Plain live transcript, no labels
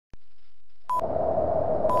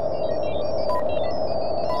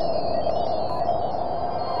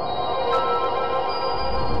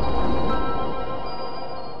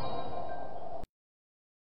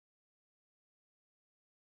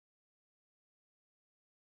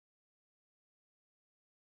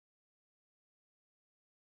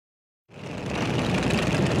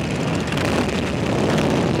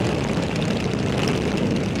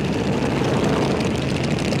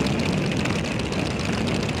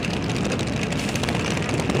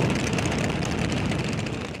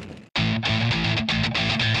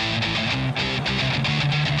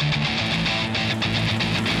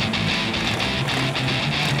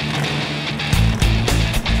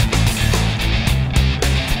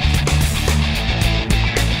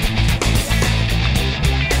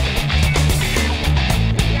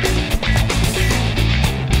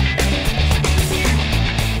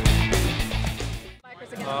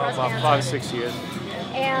About 6 years.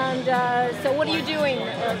 And so what are you doing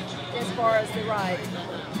as far as the ride?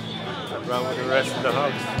 I ride with the rest of the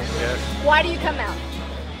H.O.G, yes. Why do you come out?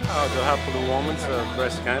 Oh, to help the women,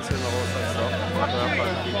 breast cancer and all that stuff.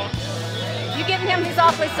 You giving him his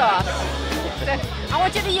awfully soft. So, I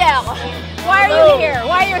want you to yell. Why are you here?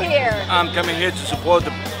 Why are you here? I'm coming here to support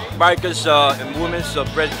the bikers and women's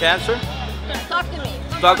breast cancer. Talk to me.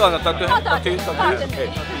 Talk to him. Talk to me.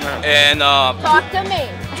 And Talk to me.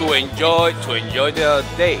 to enjoy the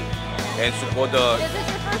day and support the. Is this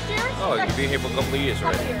your first year? Oh, you've been here for a couple of years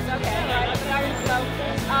Couple already. years. Okay. All right. So,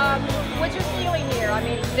 what's your feeling here? I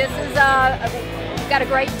mean, this is you've got a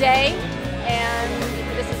great day, and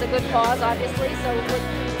this is a good cause, obviously. So,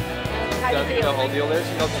 how do you feel? The whole deal is,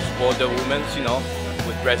 to support the women,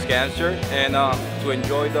 with breast cancer and to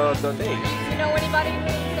enjoy the day. Do you know anybody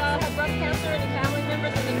who's had breast cancer? Any family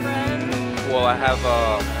members? Any friends? Well, I have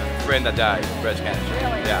a friend that died of breast cancer.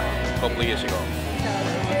 Really? Yeah, a couple of years ago.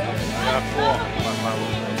 Four.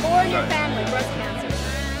 Four in your family, breast cancer.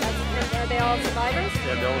 Are they all survivors?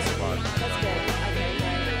 Yeah, they all survived. That's good. Okay,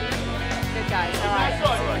 good guys. All right.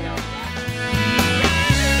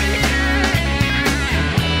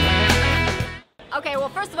 Okay, well,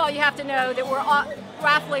 first of all, you have to know that we're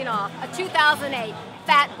raffling off a 2008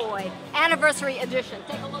 Fat Boy Anniversary Edition.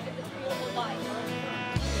 Take a look at this beautiful bike.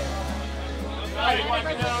 I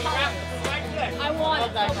want it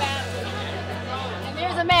so badly. And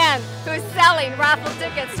there's a man who's selling raffle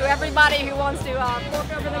tickets to everybody who wants to fork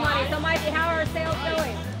over the money. So, Mikey, how are our sales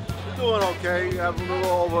going? We're doing okay. We have a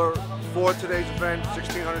little over for today's event,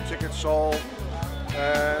 1,600 tickets sold,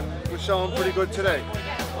 and we're selling pretty good today.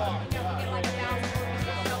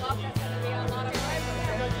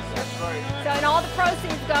 So, and all the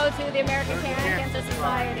proceeds go to the American Cancer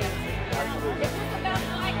Society. Is this the best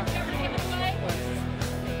bike you've ever given away?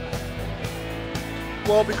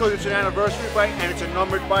 Well, because it's an anniversary bike and it's a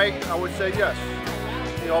numbered bike, I would say yes.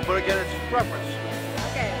 But again, it's preference.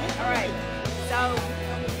 Okay, all right. So,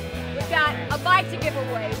 we've got a bike to give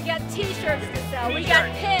away. We got T-shirts to sell. We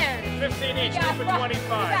got pins. 15 each, 2 for 25. We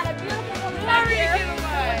got a beautiful woman back here.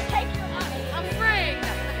 Take your money. I'm free.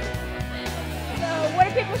 So, what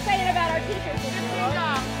are people saying about our T-shirts?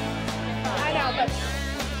 I know, but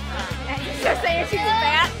they're saying she's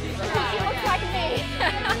fat. She looks like me.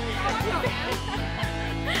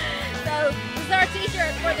 So, this is our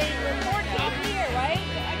T-shirt for the 14th year, right?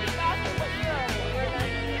 I just asked her what year are we? We're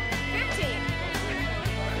in 15.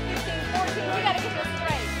 15, 14. We gotta get this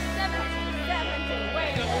straight. 17.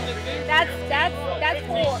 Wait. That's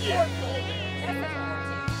 4. 14.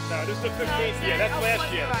 No, this is the 15th year. That's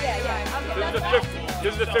last year. Yeah.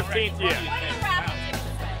 This is the 15th year.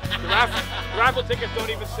 The raffle tickets don't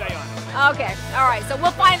even say on it. Okay, all right. So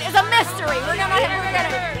we'll find. It's a mystery.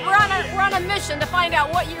 We're on a mission to find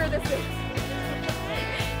out what year this is.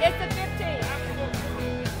 It's the 15th.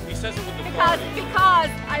 He says it with the because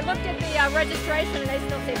I looked at the registration and they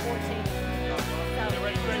still say 14. So. The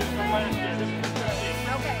registration from last year. This is the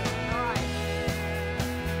 15th. Okay, all right.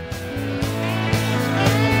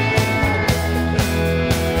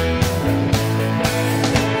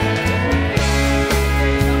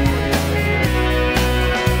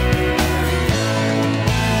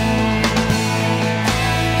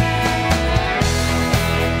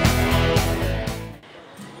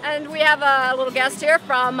 And we have a little guest here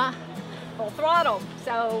from Full Throttle.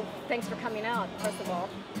 So thanks for coming out, first of all.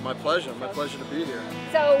 My pleasure. My pleasure to be here.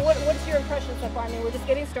 So what's your impression so far? I mean, we're just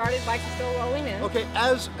getting started. Bikes are still rolling in. Okay,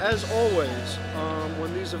 as always,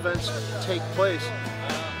 when these events take place,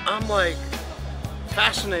 I'm like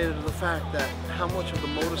fascinated with the fact that how much of the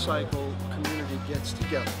motorcycle community gets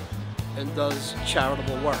together and does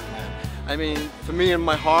charitable work, man. I mean, for me in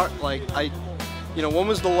my heart, like when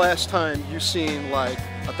was the last time you seen like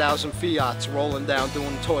 1,000 Fiats rolling down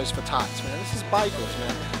doing toys for tots, man? This is bikers,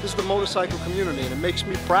 man. This is the motorcycle community, and it makes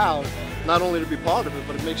me proud not only to be part of it,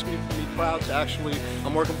 but it makes me proud to actually,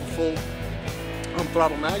 I'm working for Full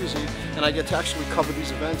Throttle magazine, and I get to actually cover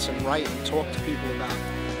these events and write and talk to people about it.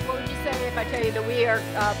 What would you say if I tell you that we are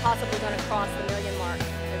possibly going to cross the million mark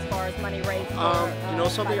as far as money raised for, you know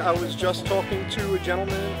something, I was just talking to a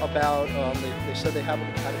gentleman about, they said they had a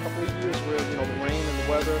couple of years where, the rain and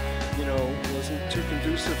the weather, wasn't too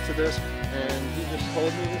conducive to this, and he just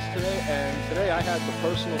told me this today, and today I had the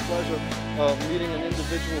personal pleasure of meeting an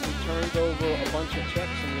individual who turned over a bunch of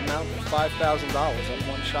checks in the amount of $5,000 at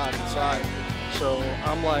one shot inside. So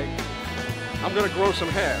I'm like, I'm gonna grow some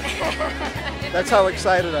hair. That's how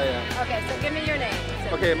excited I am. Okay, so give me your name.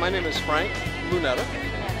 Okay, my name is Frank Lunetta.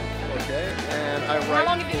 Okay, and I write. How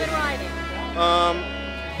long have you been riding?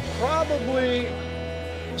 Probably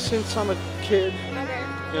since I'm a kid. Okay.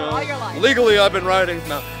 You know, All your life. legally, I've been riding.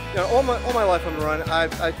 No, you know, all my life I've been riding.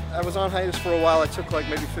 I was on hiatus for a while. I took like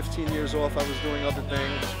maybe 15 years off. I was doing other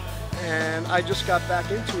things, and I just got back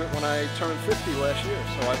into it when I turned 50 last year.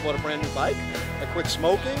 So I bought a brand new bike. I quit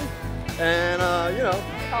smoking, and you know.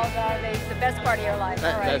 Called the best part of your life.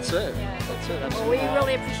 All right. That's it. Yeah. That's it. Well, we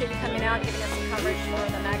really appreciate you coming out, giving us some coverage for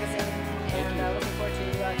the magazine, and looking forward to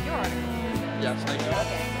your article. Yes, thank you.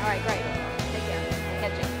 Okay. All right. Great. Take care.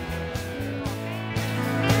 Catch you.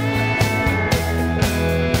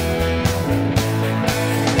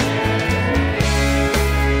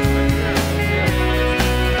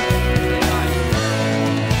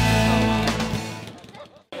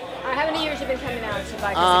 How many years have you been coming out to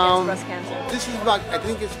Bikers Against Breast Cancer? This is about, I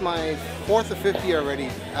think it's my 4th or 5th year already,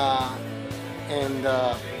 and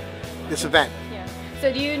this event. Yeah.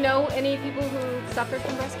 So do you know any people who suffered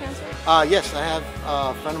from breast cancer? Yes, I have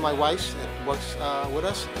a friend of my wife's that works with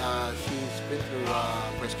us. She's been through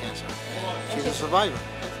breast cancer. She's a survivor.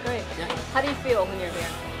 That's great. Yeah. How do you feel when you're here?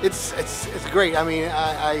 It's great. I mean,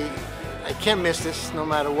 I can't miss this no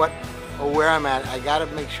matter what or where I'm at. I got to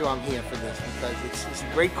make sure I'm here for this because it's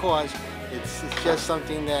a great cause. It's just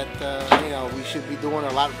something that you know, we should be doing.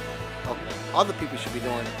 A lot of other people should be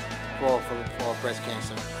doing for breast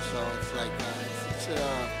cancer. So it's like it's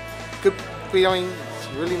a good feeling. It's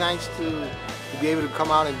really nice to be able to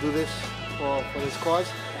come out and do this for this cause,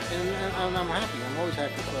 and I'm happy. I'm always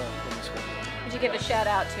happy for this cause. Would you give a shout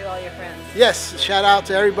out to all your friends? Yes, shout out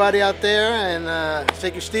to everybody out there, and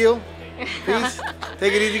take your steel. Peace.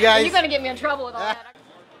 Take it easy, guys. You're going to get me in trouble with all that.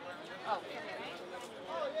 Oh.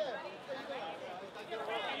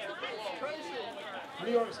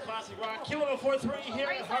 New York's classic rock, Q1043 here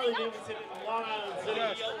at Harley Davidson in Long Island City,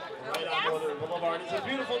 right on Northern Boulevard. It's a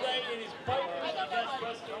beautiful day, and these bikers against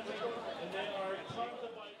breast cancer, and they are trying to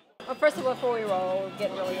bike. Well, first of all, before we roll, we're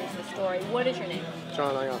getting really into the story. What is your name?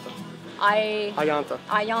 John Ayanta. Ayanta.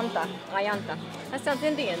 Ayanta. Ayanta. That sounds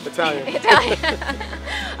Indian. Italian. Italian.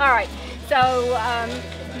 All right. So,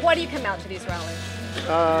 why do you come out to these rallies?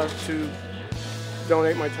 To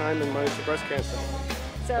donate my time and money to breast cancer.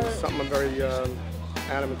 So, It's something I'm very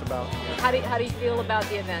adamant about. how do you feel about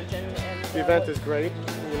the event? And The event is great.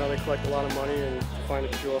 You know, they collect a lot of money and find a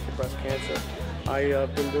cure for breast cancer.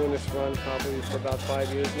 I've been doing this run probably for about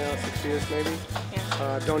 5 years now, 6 years maybe.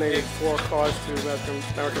 Yeah. Donated 4 cars to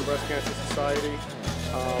American Breast Cancer Society.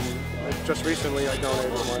 Just recently I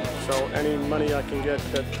donated one. So any money I can get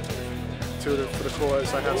for the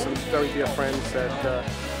cause, I have some very dear friends that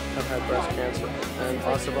have had breast cancer and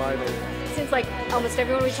are surviving. It seems like almost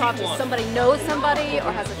everyone we talk to, somebody knows somebody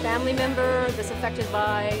or has a family member that's affected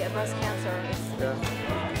by breast cancer. Yeah.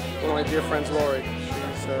 One of my dear friends, Lori,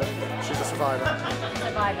 she's a survivor.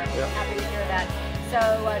 Survivor. Yeah. Happy to hear that. So,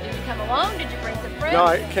 did you come alone? Did you bring some friends? No,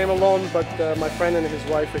 I came alone, but my friend and his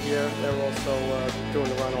wife are here. They're also doing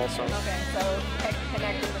the run also. Okay, so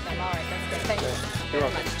connected with them. All right, that's good. Thank you You're very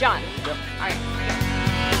welcome. much. John. Yep. All right.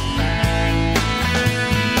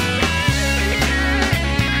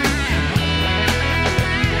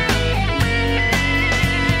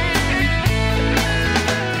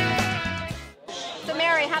 So,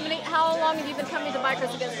 Mary, how long have you been coming to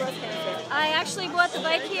Bikers Against Breast Cancer? I actually bought the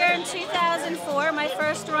bike here in 2004. My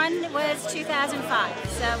first run was 2005.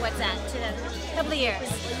 So what's that? A couple of years.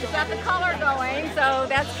 You've got the color going, so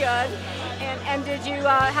that's good. And did you?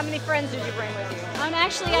 How many friends did you bring with you?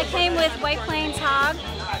 Actually, I came with White Plains H.O.G.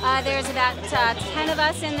 There's about 10 of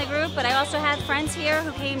us in the group, but I also have friends here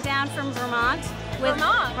who came down from Vermont.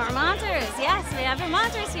 Vermont? Vermonters, yes. We have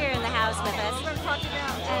Vermonters here in the house with us. We're going to talk to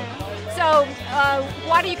them. So,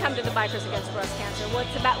 why do you come to the Bikers Against Breast Cancer? Was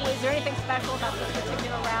there anything special about this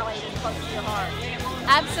particular rally that's close to your heart?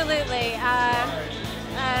 Absolutely.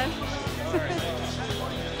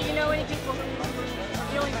 Do you know any people who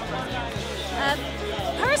are dealing with breast cancer?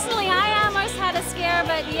 Personally, I almost had a scare,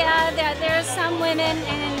 but yeah, there's some women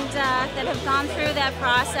that have gone through that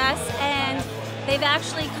process, and they've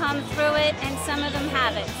actually come through it, and some of them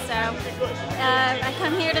haven't. So I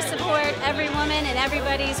come here to support every woman and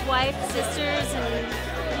everybody's wife, sisters, and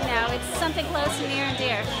you know, it's something close and near and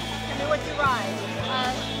dear. Tell me what you ride.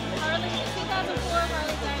 Harley, 2004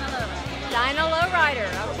 Harley Dyna Lowrider. Dyna Lowrider.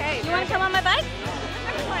 Okay. You want to come on my bike?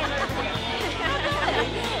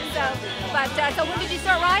 So when did you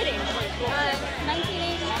start riding?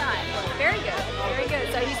 1985. Very good. Very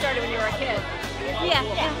good. So you started when you were a kid. Yeah.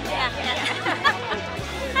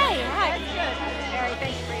 Hi. That's good. Mary,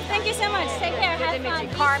 thank you for your time. Thank you so much. Take care. Good to Have meet fun. you.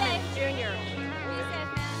 Be Carmen safe. Jr. Be safe,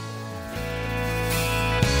 man.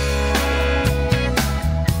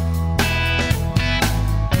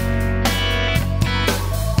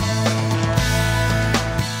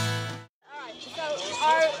 All right. So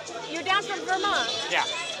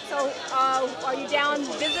So, are you down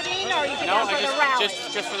visiting, or are you down for the rally?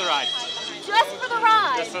 Just for the ride. Just for the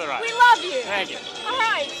ride. Just for the ride. We love you. Thank you. All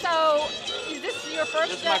right. So, is this your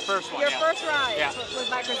first? This is my first one. Your yeah. first ride Yeah. with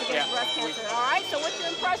Bikers Against Breast Cancer. All right. So, what's your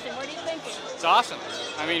impression? What are you thinking? It's awesome.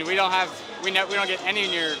 I mean, we don't get any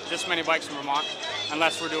near this many bikes in Vermont,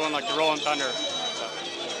 unless we're doing like the Rolling Thunder.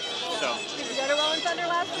 So. Did you go to Rolling Thunder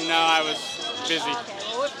last week? No, I was busy. Okay.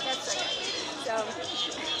 Well, that's okay.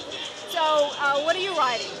 So, what are you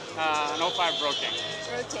riding? An 05 Broking.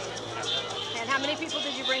 Broking. And how many people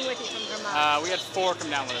did you bring with you from Vermont? We had 4 come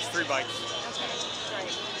down with us, 3 bikes. Okay,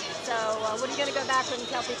 great. So what are you going to go back and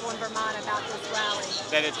tell people in Vermont about this rally?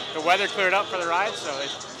 That the weather cleared up for the ride, so they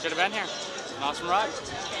should have been here. It's an awesome ride.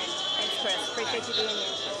 Okay, thanks Chris. Appreciate you being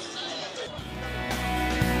here.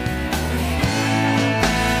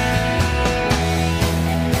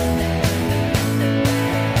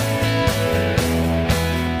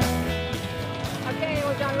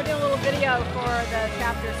 For the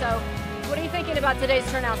chapter. So, what are you thinking about today's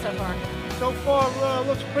turnout so far? So far,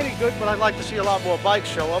 looks pretty good, but I'd like to see a lot more bikes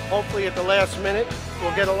show up. Hopefully at the last minute,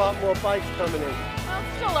 we'll get a lot more bikes coming in. Well,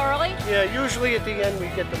 it's still early. Yeah, usually at the end we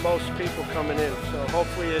get the most people coming in, so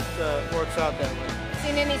hopefully it works out that way.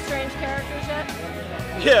 Seen any strange characters yet?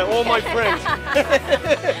 Yeah, all my friends.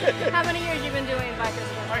 How many years you been doing Bikers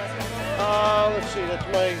Against Breast Cancer? Let's see, that's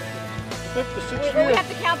my 5th or 6th We year. have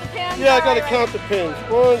to count the pins? Yeah, I got to count the pins.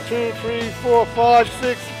 1, 2, 3, 4, 5,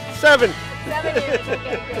 6, 7. 7 years,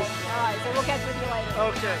 okay, good. All right, so we'll catch with you later.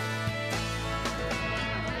 Okay.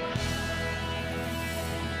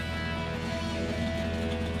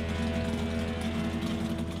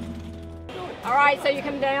 All right, so you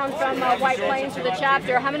come down from White Plains for the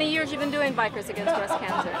chapter. How many years you been doing Bikers Against Breast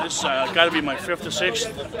Cancer? This got to be my 5th or 6th.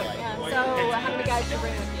 Yeah, so how many guys do you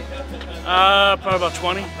bring with you? Probably about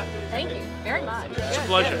 20. Thank you very much. It's a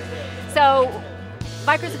pleasure. So,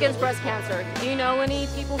 Bikers Against Breast Cancer, do you know any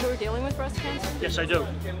people who are dealing with breast cancer? Yes, I do.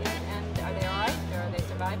 And are they all right? Or are they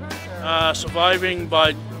survivors? Or? Surviving,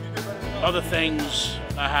 but other things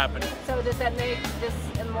are happening. So does that make this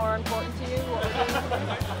more important to you? What would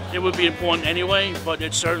you... It would be important anyway, but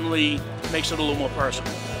it certainly makes it a little more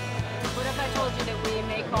personal. What if I told you that we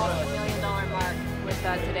may cross the $1 million mark with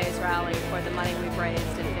today's rally for the money we've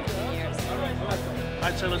raised in 15 years?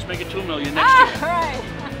 I'd say let's make it 2 million next year. All right.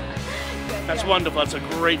 That's wonderful. That's a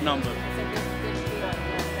great number. It's a good feeling,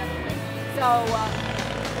 yes, definitely. So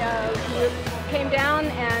you came down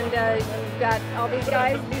and you've got all these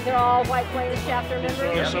guys. These are all White Plains chapter members?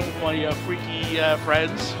 Yeah, some of my freaky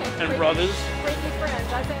friends and brothers. Freaky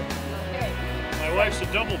friends, I think. Okay. My wife's a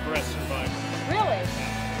double breast survivor. Really?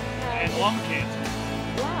 And lung cancer.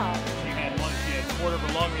 Wow. She had a quarter of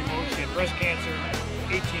her lung removed. She had breast cancer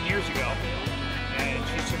 18 years ago. And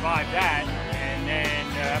she survived that. And then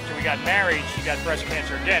after we got married, she got breast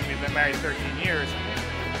cancer again. We've been married 13 years.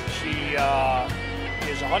 She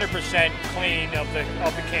is 100% clean of the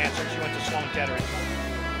cancer. She went to Sloan Kettering.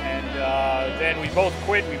 And then we both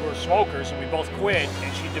quit. We were smokers, and we both quit.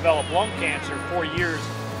 And she developed lung cancer 4 years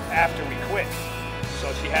after we quit.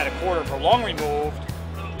 So she had a quarter of her lung removed.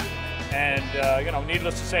 And,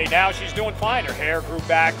 needless to say, now she's doing fine. Her hair grew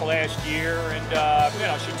back last year, and,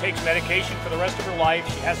 she takes medication for the rest of her life.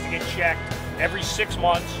 She has to get checked every 6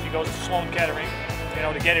 months. She goes to Sloan Kettering,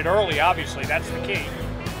 to get it early, obviously. That's the key.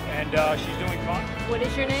 And she's doing fine. What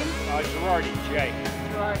is your name? Girardi, Jay.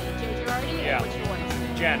 Girardi. Jay Girardi? Yeah. And what's your wife's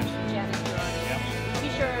name? Janice. Janice Girardi. Yeah. Be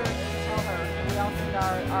sure to tell her. We all send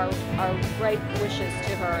our great wishes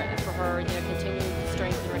to her and for her, continued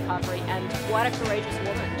strength and recovery. And what a courageous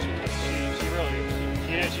woman she is. She really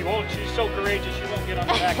is. She won't. She's so courageous. She won't get on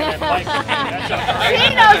the back of that bike.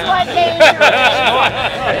 She knows what danger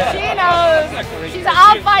is. She knows. She said,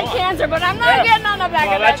 "I'll fight cancer, but I'm not getting on the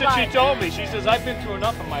back of that bike." Well, that's what she told me. She says, "I've been through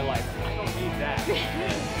enough in my life. I don't need that."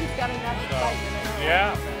 She's got enough to fight.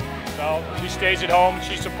 Yeah. So she stays at home.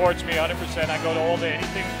 She supports me 100%. I go to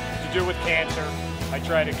anything to do with cancer. I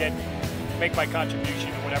try to make my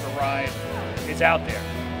contribution to whatever ride is out there.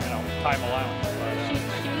 Time allowing. She's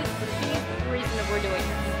the reason that we're doing this.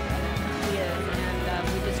 She is, and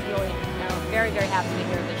we just really, very, very happy to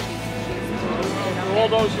hear that she's For all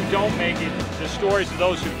those who don't make it, the stories of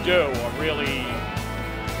those who do are really,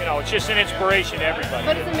 it's just an inspiration to everybody.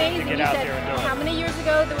 But it's amazing. To get out there and do it. How many years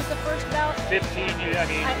ago there was the first bout? 15 years.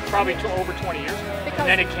 Probably over 20 years. And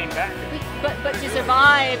then it came back. But to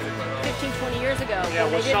survive 15, 20 years ago, yeah,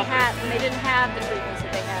 they didn't have the treatments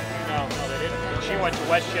that they have now. No, they didn't. She went to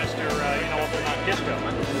Westchester, up in Kisco.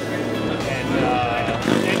 And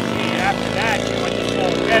then after that, she went to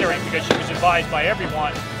Sloan Kettering because she was advised by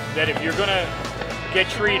everyone that if you're going to get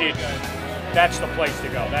treated, that's the place to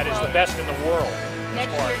go. That is the best in the world.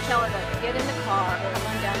 Next year, tell her to get in the car, come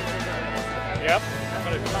on down to the building. Okay? Yep. I'm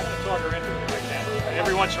going to talk her into it right now.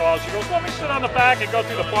 Every once in a while, she goes, let me sit on the back and go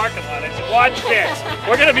through the parking lot. I said, watch this.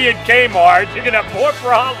 We're going to be in Kmart. You're going to have more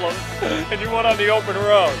problems than you want on the open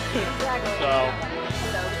road. Exactly. So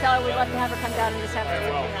tell her we'd love to have her come down and just have her I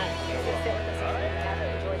will. sit with us and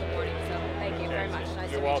enjoy the morning. So thank you very much.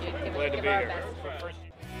 Nice You're to welcome. meet you. Glad to Give be our here. best.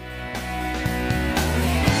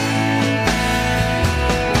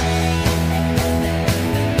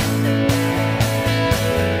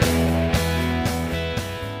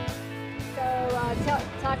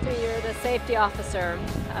 Talk to me, you're the safety officer.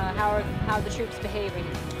 How are the troops behaving?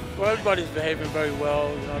 Well, everybody's behaving very well.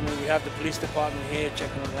 You know, I mean, we have the police department here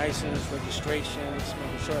checking on license, registrations,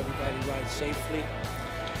 making sure everybody rides safely.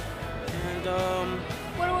 And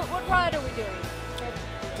What ride are we doing?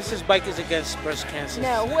 this is Bikers Against Breast Cancer.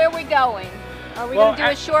 No, where are we going? Are we going to do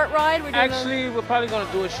a short ride? We're doing we're probably going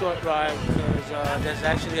to do a short ride because there's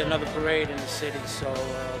actually another parade in the city. So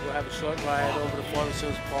we'll have a short ride over to Forest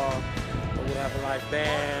Hills Park. We'll have a live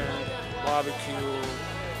band, barbecue,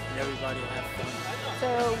 and everybody will have fun.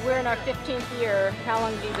 So we're in our 15th year. How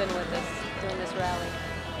long have you been with us doing this rally?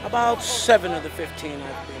 About 7 of the 15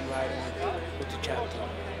 I've been riding with the chapter.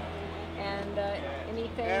 And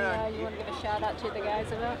anything you want to give a shout out to the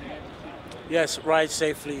guys about? Yes, ride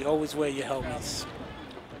safely. Always wear your helmets.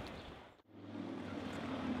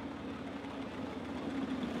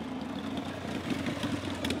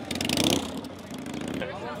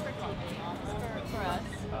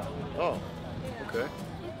 Oh, okay.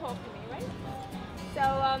 You talked to me, right? So,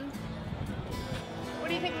 what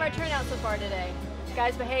do you think of our turnout so far today?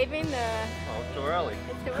 Guys behaving? Oh, it's too early.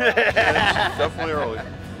 It's too early. It's definitely early.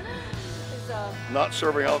 So, Not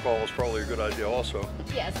serving alcohol is probably a good idea also.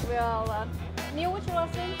 yes, well, Neil, what's your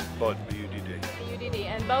last name? But B-U-D-D. UDD.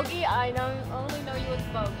 And Bogey, I only know you as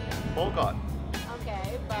Bogey. Bogart.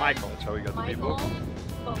 Okay, but Michael. That's how we got the name Michael Bogart.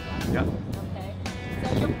 Bogart. Yeah. Okay.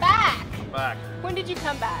 So you're back. I'm back. When did you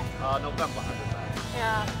come back? November. I was back.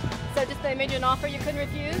 Yeah. So just they made you an offer you couldn't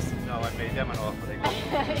refuse? No, I made them an offer. They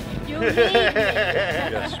couldn't. You need me.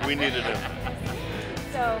 Yes, we needed it.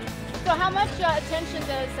 So how much attention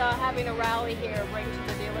does having a rally here bring to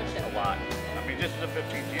the dealership? A lot. I mean, this is the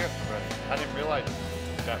 15th year, but I didn't realize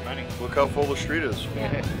that many. Look how full the street is.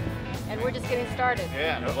 Yeah. And we're just getting started.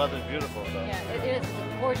 Yeah, and the weather's beautiful. So. Yeah, it is. It's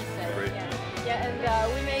a gorgeous day. Great. Yeah,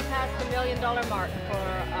 and we may pass the $1 million mark for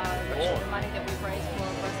the money that we've raised for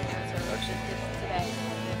breast cancer, which is just today.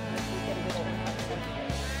 If we get a good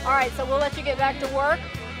turnout. All right, so we'll let you get back to work.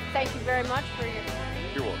 Thank you very much for your time.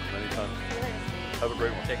 You're welcome. Anytime. Have a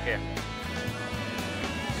great one. Take care.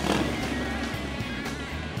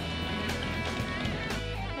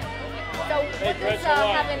 So what does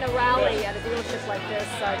having a rally at a dealership like this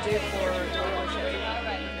do for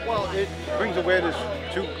dealership? Well, it brings awareness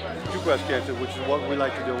to breast cancer, which is what we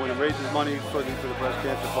like to do, and it raises money for the breast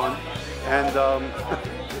cancer fund. And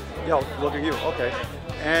look at you, okay.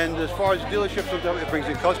 And as far as dealerships, it brings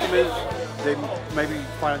in customers. They maybe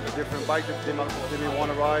find a different bike that they may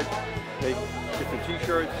want to ride. They different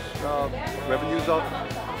T-shirts, revenues up.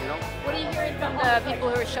 You know. What are you hearing from the people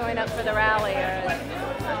who are showing up for the rally?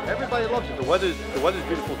 Everybody loves it. The weather's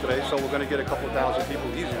beautiful today, so we're going to get a couple of thousand people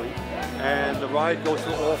easily. And the ride goes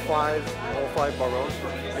through all five boroughs.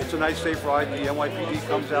 It's a nice, safe ride. The NYPD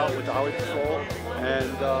comes out with the highway patrol, and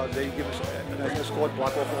they give us an escort,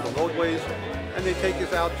 block off all the roadways, and they take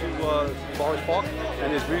us out to Forest Park.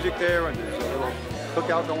 And there's music there, and there's a little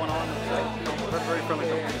cookout going on. It's very friendly.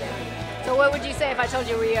 So what would you say if I told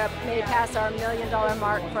you we made past our $1 million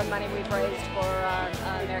mark for money we've raised for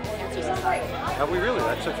American Cancer Society? Have we really?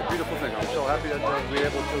 That's such a beautiful thing. I'm so happy that we were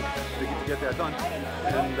able to get that done.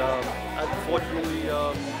 And unfortunately,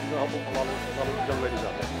 help a lot of young ladies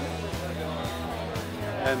out there.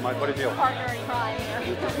 And my buddy Neil. Partner in crime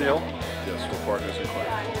here. Neil? Yes, we're partners in crime.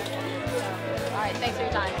 All right, thanks for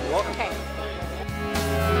your time. You're welcome. Okay.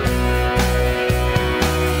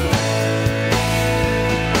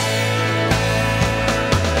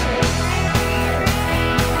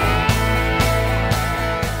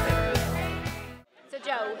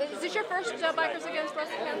 Is this your first Bikers Against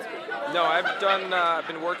Breast Cancer? No, I've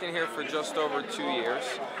been working here for just over 2 years.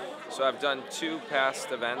 So I've done 2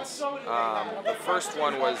 past events. The first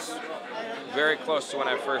one was very close to when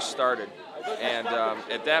I first started. And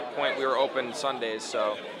at that point we were open Sundays,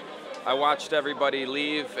 so I watched everybody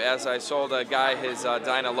leave as I sold a guy his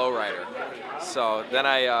Dyna Lowrider. So then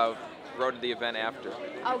I rode the event after.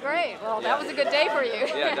 Oh great, well that was a good day for you.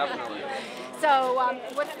 Yeah, definitely. So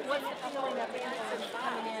what's the feeling of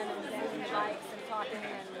coming in and getting the bikes and talking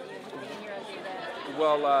and being here and do that?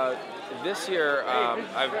 Well, This year,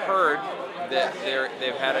 I've heard that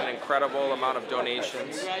they've had an incredible amount of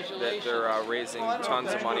donations, that they're raising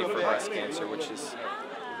tons of money for breast cancer, which is,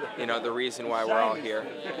 you know, the reason why we're all here.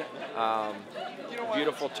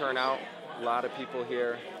 Beautiful turnout, a lot of people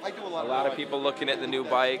here, a lot of people looking at the new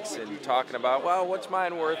bikes and talking about, well, what's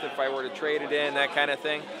mine worth if I were to trade it in, that kind of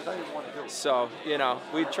thing. So, you know,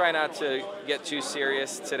 we try not to get too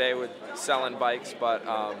serious today with selling bikes, but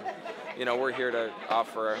you know, we're here to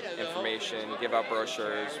offer information, give out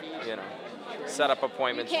brochures, you know, set up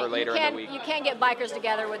appointments for later in the week. You can't get bikers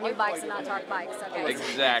together with new bikes and not talk bikes. Okay?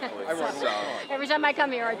 Exactly. So, every time I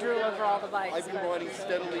come here, I drool over all the bikes. I've been riding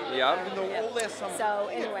steadily. Yeah. Even though all last summer. So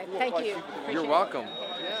anyway, thank you. You're welcome.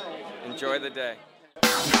 Enjoy the day.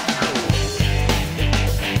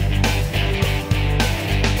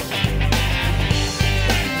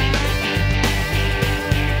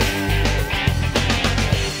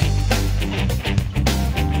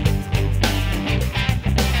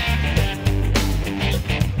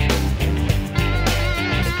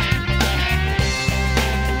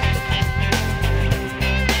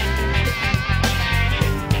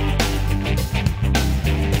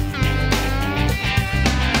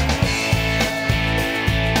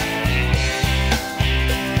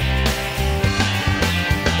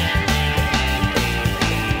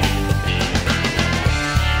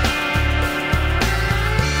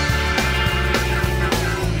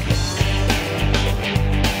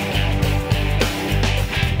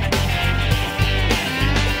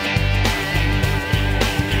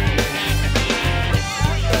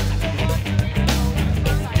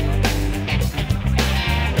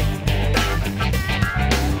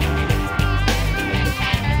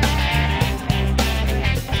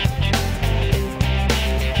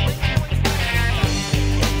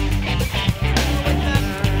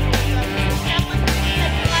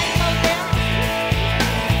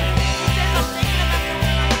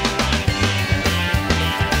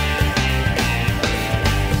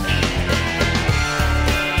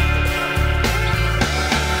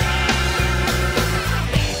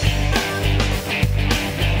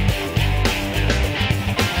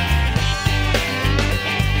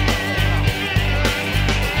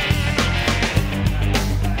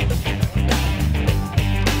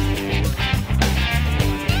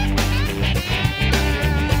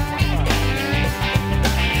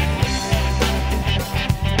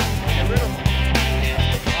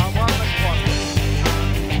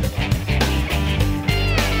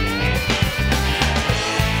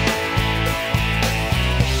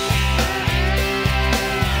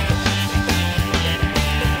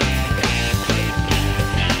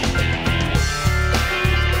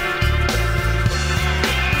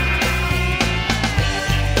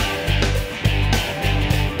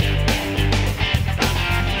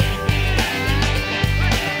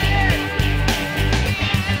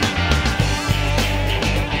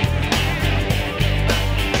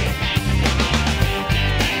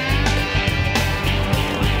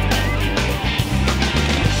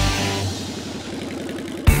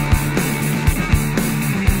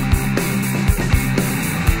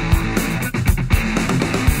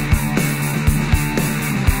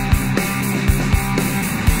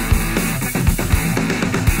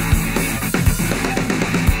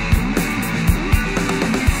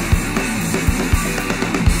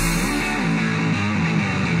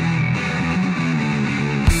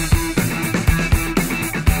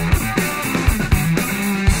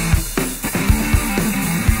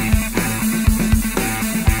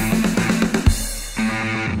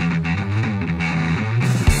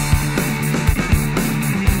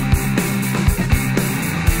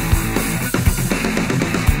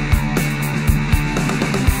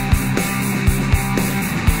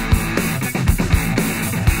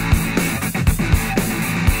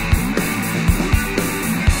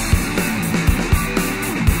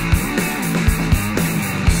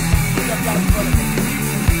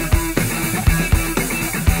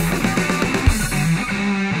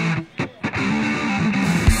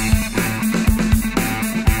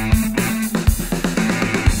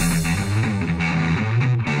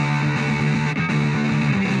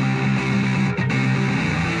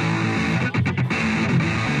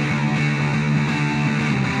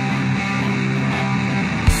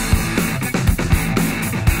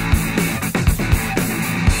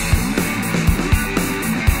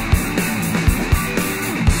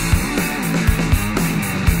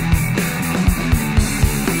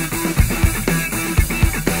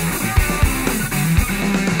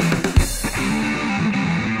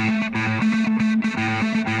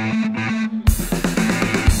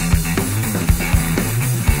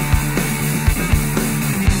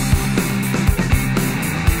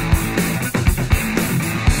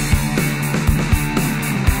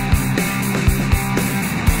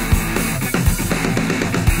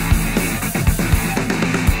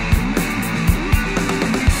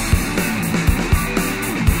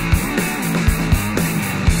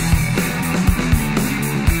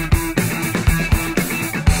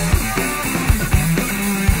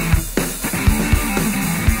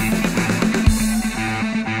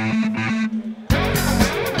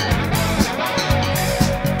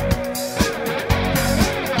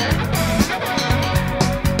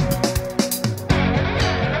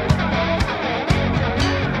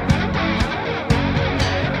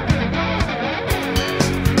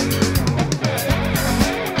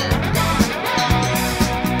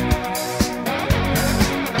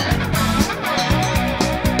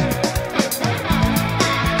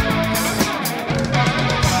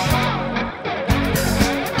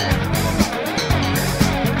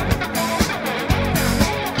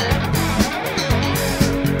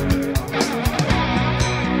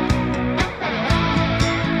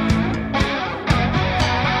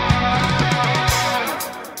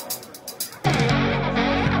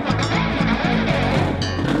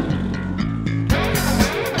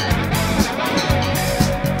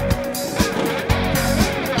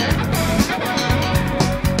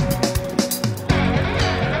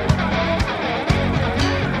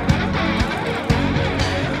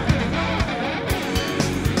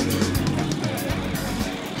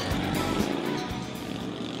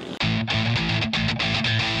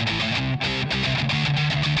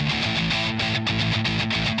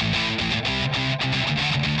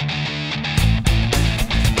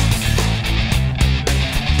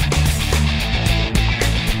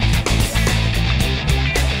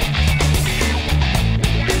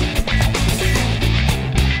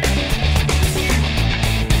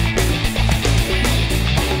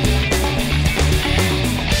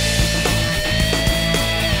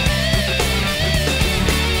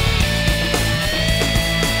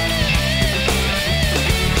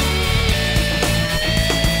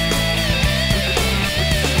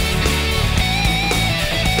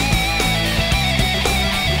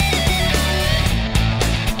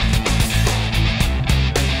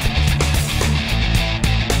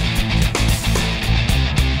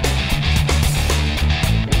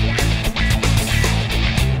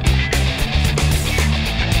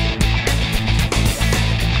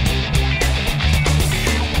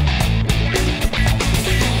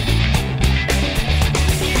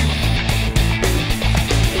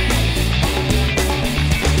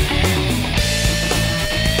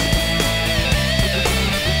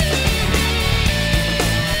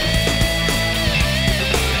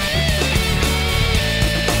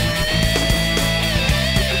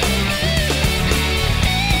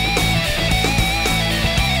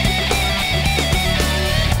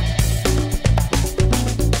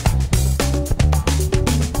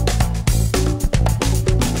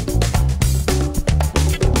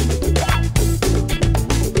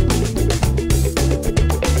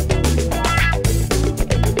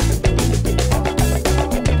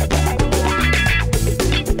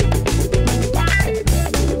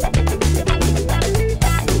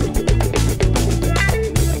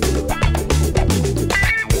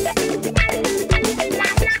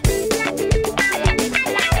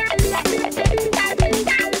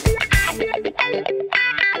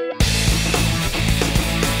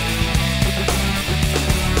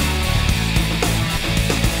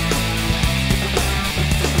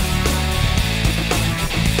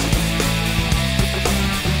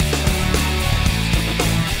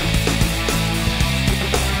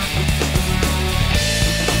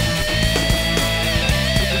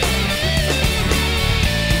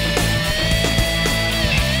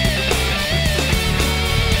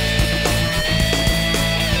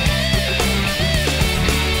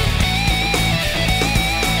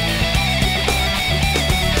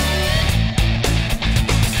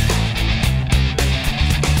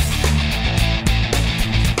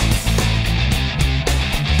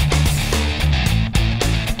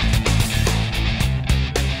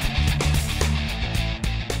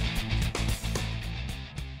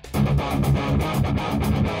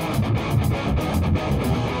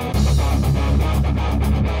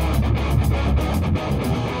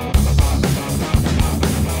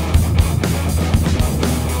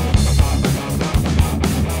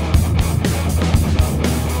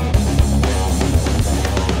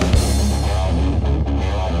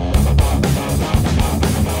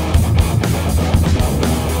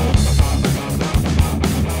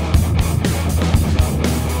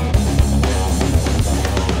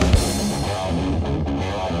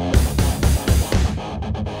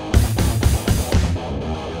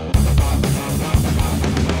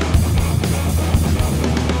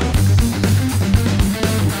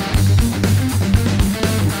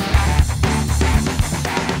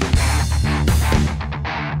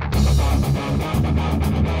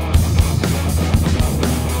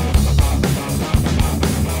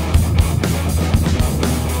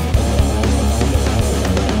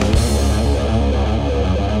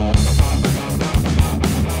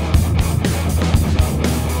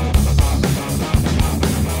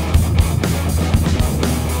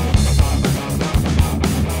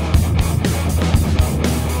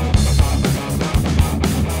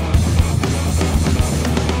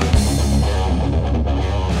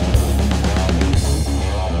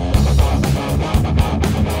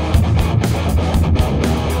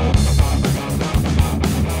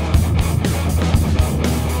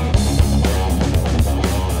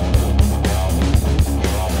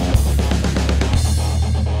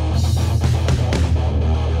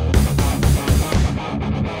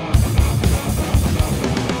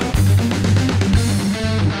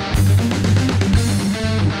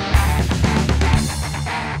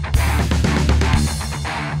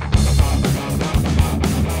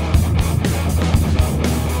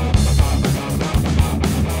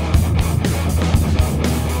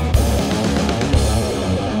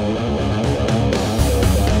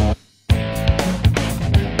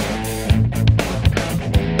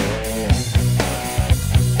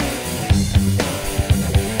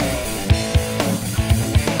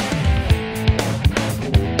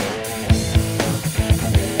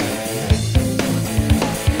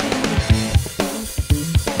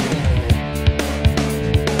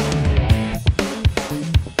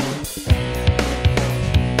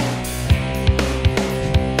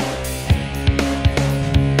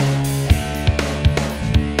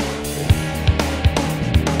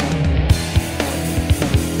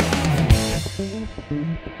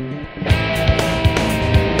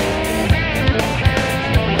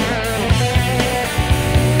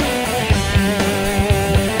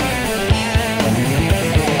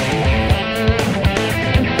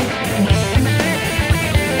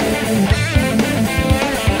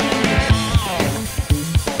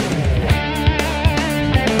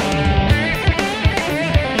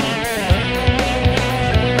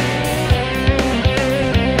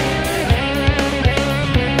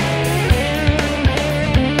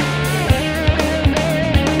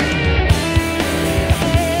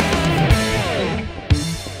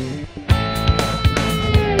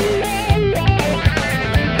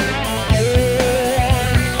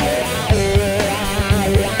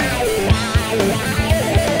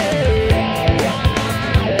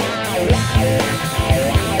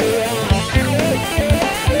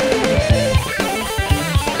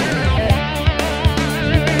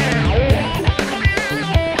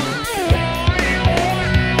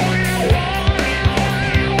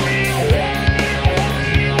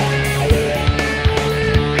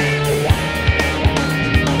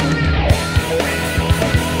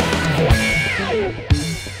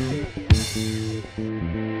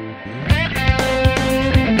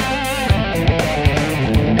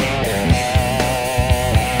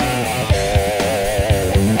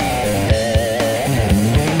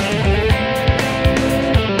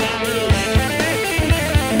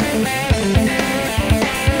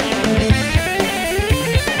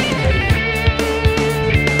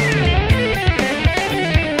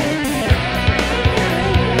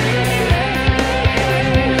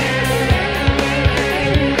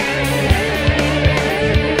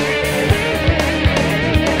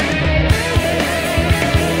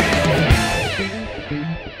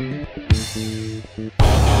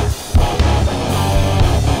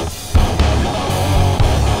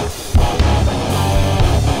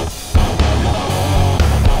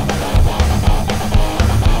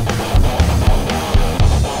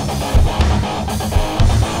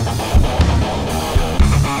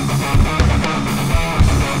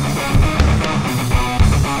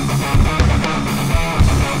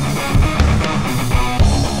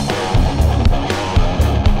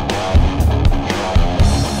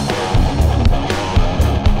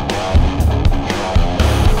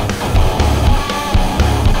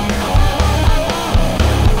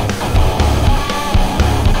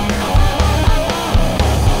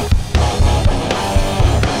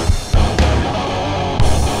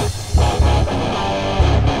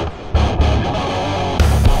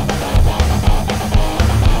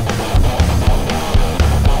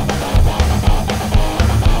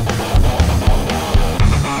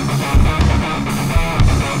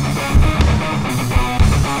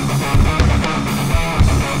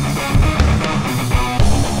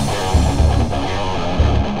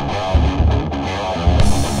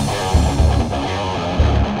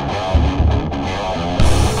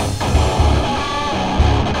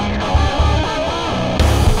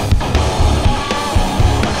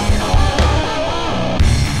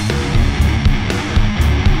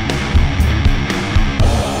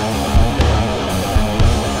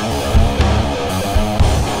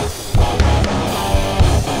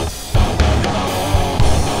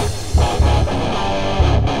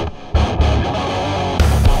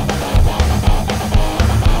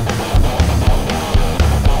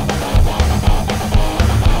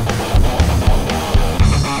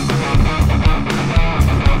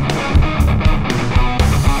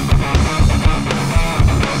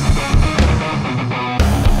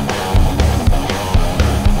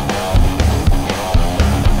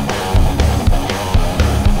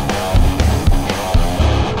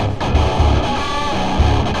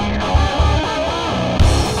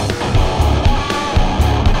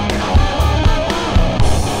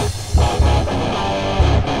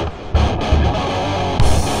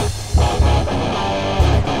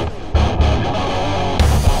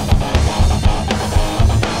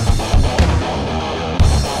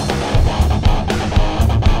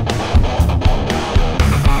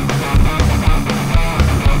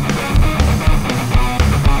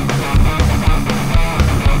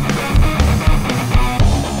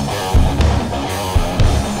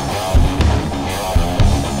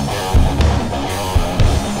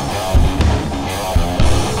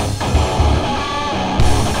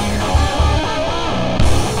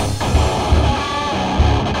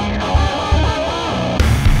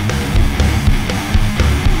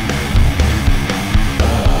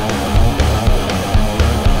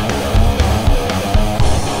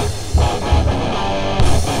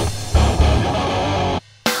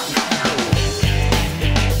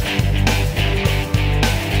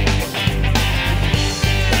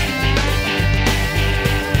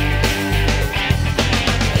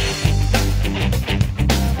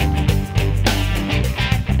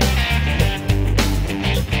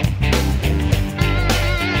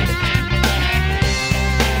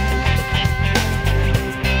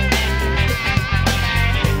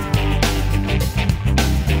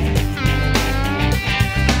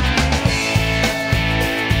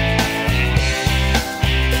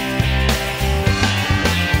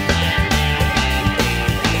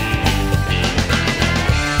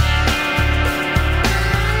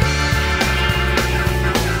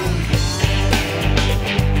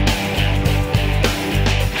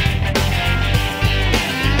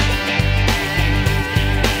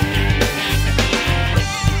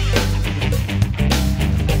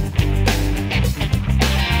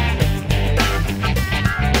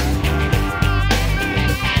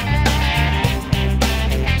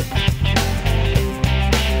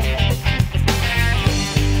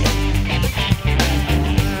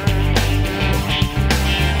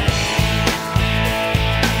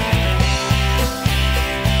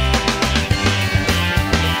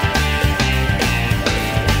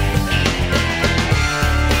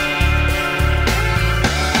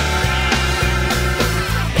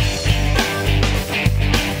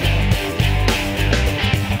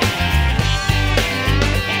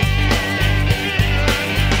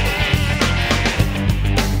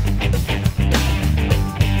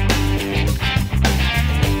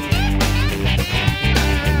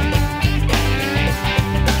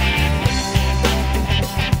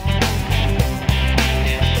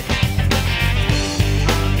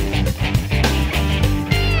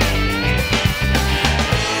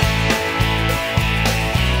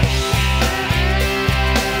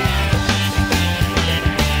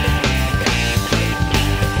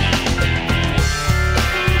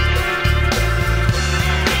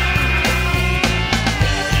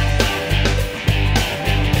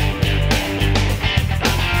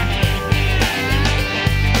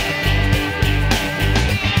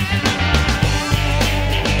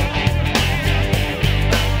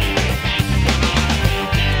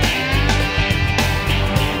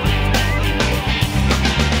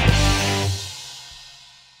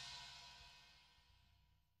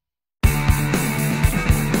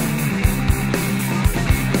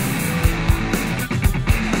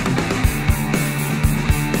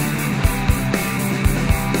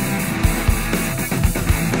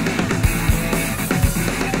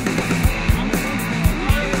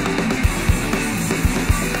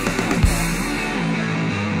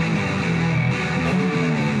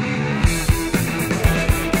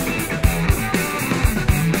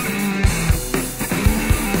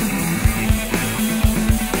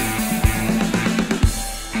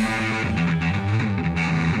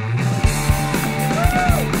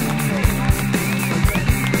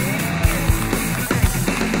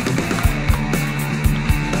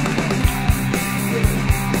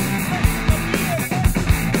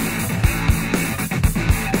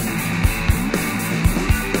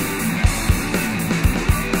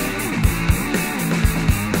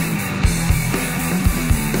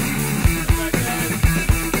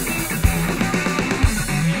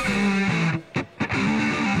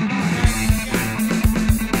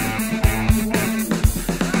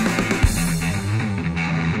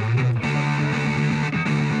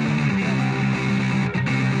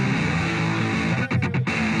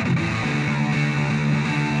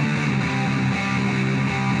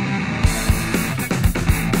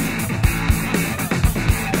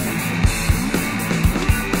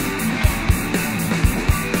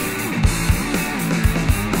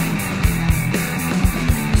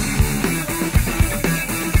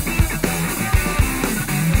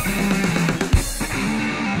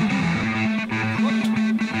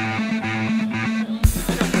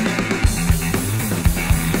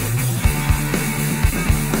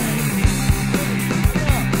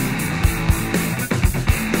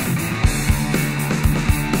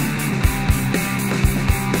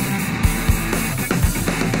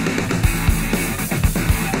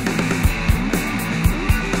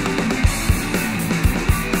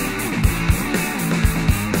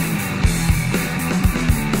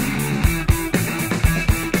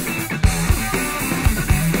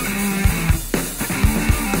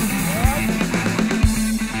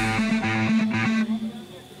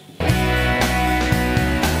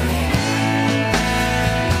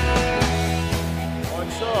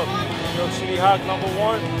 H.O.G #1,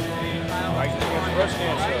 Fighting Against Breast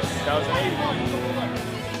Cancer, 2008.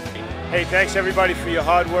 Hey, thanks everybody for your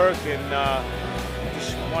hard work, and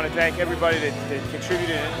just want to thank everybody that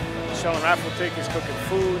contributed, selling raffle tickets, cooking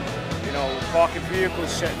food, you know, parking vehicles,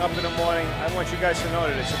 setting up in the morning. I want you guys to know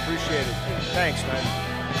that it's appreciated. Thanks, man.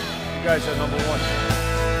 You guys are #1.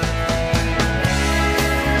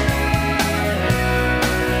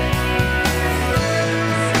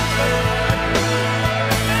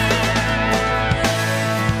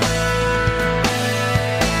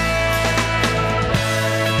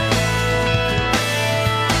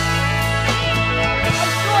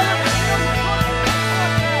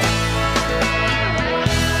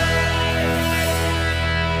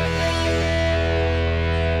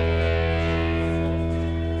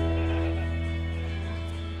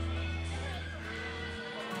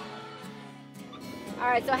 All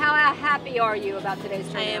right, so how happy are you about today's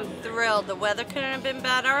tournament? I am thrilled. The weather couldn't have been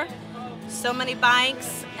better. So many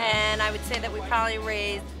bikes, and I would say that we probably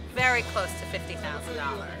raised very close to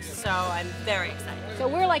 $50,000. So I'm very excited. So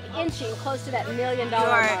we're like inching close to that $1 million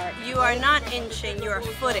mark. You are not inching, you are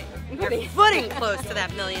footing. You're footing close to that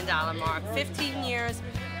 $1 million mark. 15 years,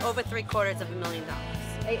 over $750,000.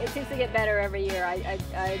 It seems to get better every year.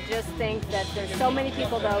 I just think that there's so many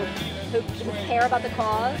people, though, who care about the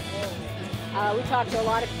cause. We talk to a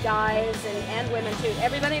lot of guys and women too.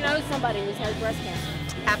 Everybody knows somebody who's had breast cancer.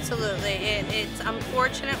 Absolutely. It's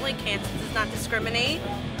unfortunately, cancer does not discriminate.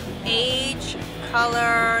 Age,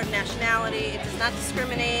 color, nationality, it does not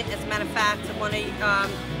discriminate. As a matter of fact, one of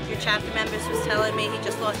your chapter members was telling me he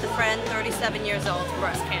just lost a friend, 37 years old, to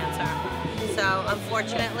breast cancer. So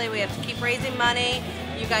unfortunately, we have to keep raising money.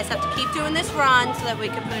 You guys have to keep doing this run so that we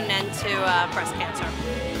can put an end to breast cancer.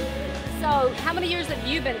 So how many years have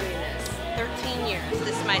you been doing this? 13 years.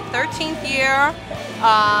 This is my 13th year.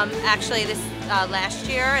 Actually, this last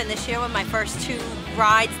year and this year were my first 2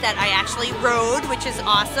 rides that I actually rode, which is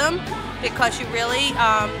awesome because you really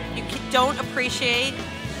you don't appreciate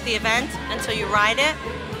the event until you ride it.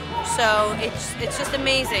 So it's just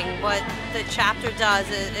amazing what the chapter does.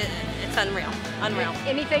 It's unreal. Unreal.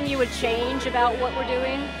 Anything you would change about what we're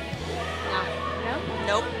doing? No. No?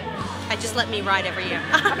 Nope. I just let me ride every year.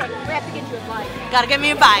 Okay, we have to get you a bike. Gotta get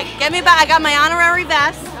me a bike. Get me a bike. I got my honorary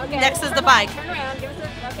vest. Okay. Next is the bike. Turn around. Give us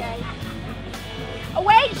a. Okay. Oh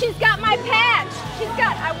wait, she's got my patch.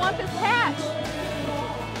 I want this patch.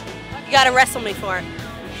 You gotta wrestle me for it.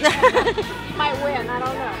 You might win. I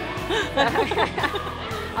don't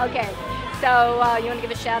know. Okay. So you want to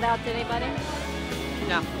give a shout out to anybody?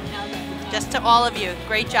 No. Just to all of you.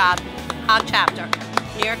 Great job. H.O.G chapter,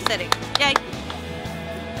 New York City. Yay.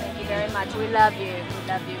 Thank you very much. We love you. We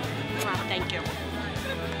love you. Thank you.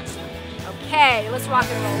 Okay, let's rock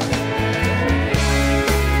and roll.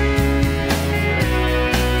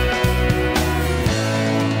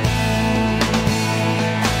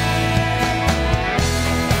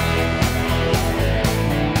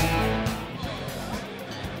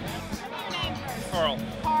 Carl.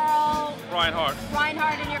 Reinhardt,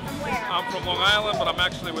 and you're from where? I'm from Long Island, but I'm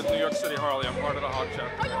actually with New York City Harley. I'm part of the H.O.G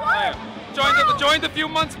chapter. Oh, you are? Joined a few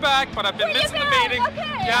months back, but I've been missing the meeting.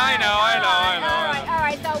 Okay. Yeah, I know. All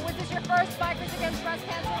right. So was this your first Bikers Against Breast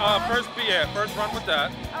Cancer? First run with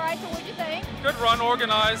that. All right, so what'd you think? Good run,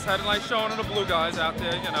 organized, had a nice showing of the blue guys out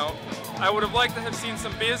there, you know. I would have liked to have seen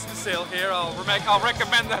some beers for sale here. I'll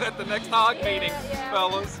recommend that at the next H.O.G meeting,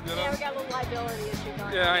 fellas. You know? Yeah, we got a little liability issue going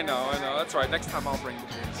on. Yeah, I know. That's right. Next time I'll bring the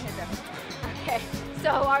beers. Okay, so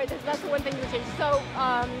all right, that's the one thing you would change. So,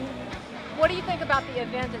 what do you think about the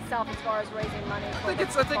event itself as far as raising money? I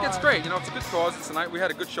think it's great. You know, it's a good cause. We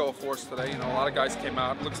had a good show of force today. You know, a lot of guys came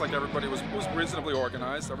out. It looks like everybody was reasonably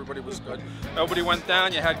organized. Everybody was good. Nobody went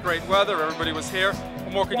down. You had great weather. Everybody was here.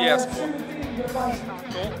 What more could you ask for?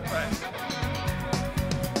 Cool. Thanks.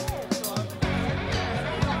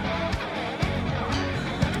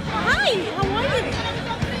 Hi, how are you?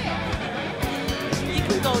 You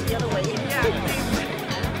can go the other way. Yeah.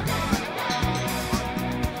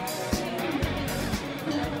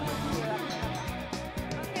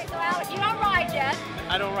 Okay, so Alex, you don't ride yet.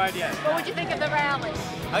 I don't ride yet. What would you think of the rally?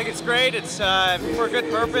 I think it's great. It's for a good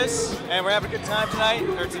purpose, and we're having a good time tonight,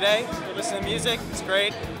 or today. We're listening to music. It's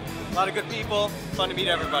great. A lot of good people. Fun to meet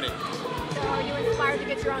everybody. So are you inspired to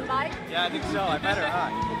get your own bike? Yeah, I think so. I better, huh?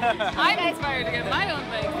 I'm inspired to get my own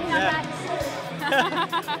bike. Yeah.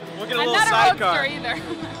 We'll get a little I'm not sidecar. a roadster either.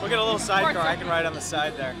 We'll get a little sidecar. I can ride on the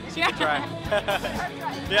side there. Yeah. Try.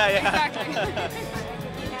 Yeah. Exactly.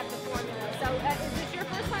 So is this your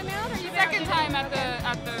first time out? Or you Second time at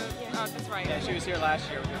this ride. Yeah, she was here last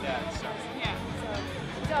year with her dad. So. Yeah.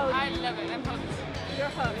 So I love it. I'm hooked. You're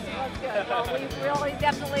hooked. That's good. Well, we really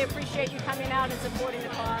definitely appreciate you coming out and supporting the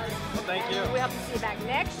cause. Well, thank you. We hope to see you back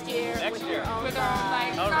next year. Next year. With our own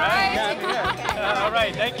bike. All right. Yeah. All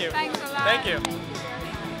right. Thank you. Thanks a lot. Thank you.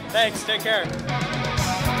 Thanks. Take care.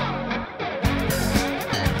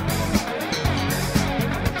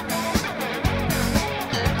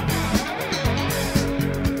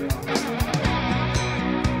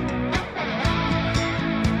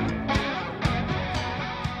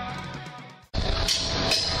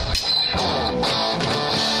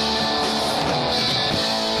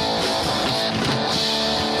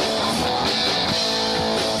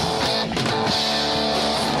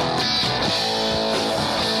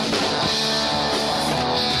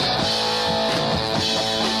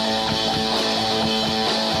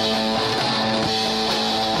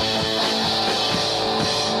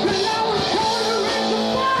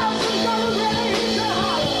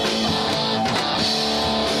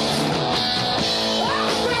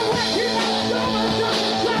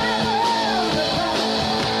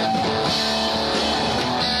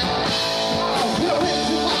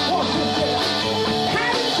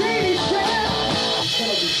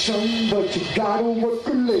 But you gotta work a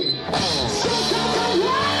late. Sometimes I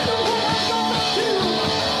wonder what I'm gonna do.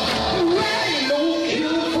 There ain't no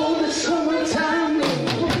cure for the summertime.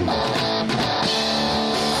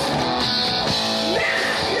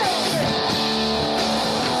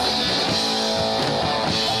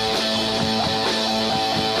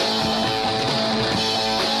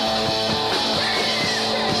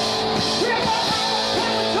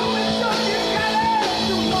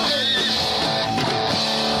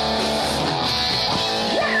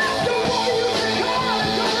 Yeah, the more you can call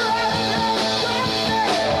it,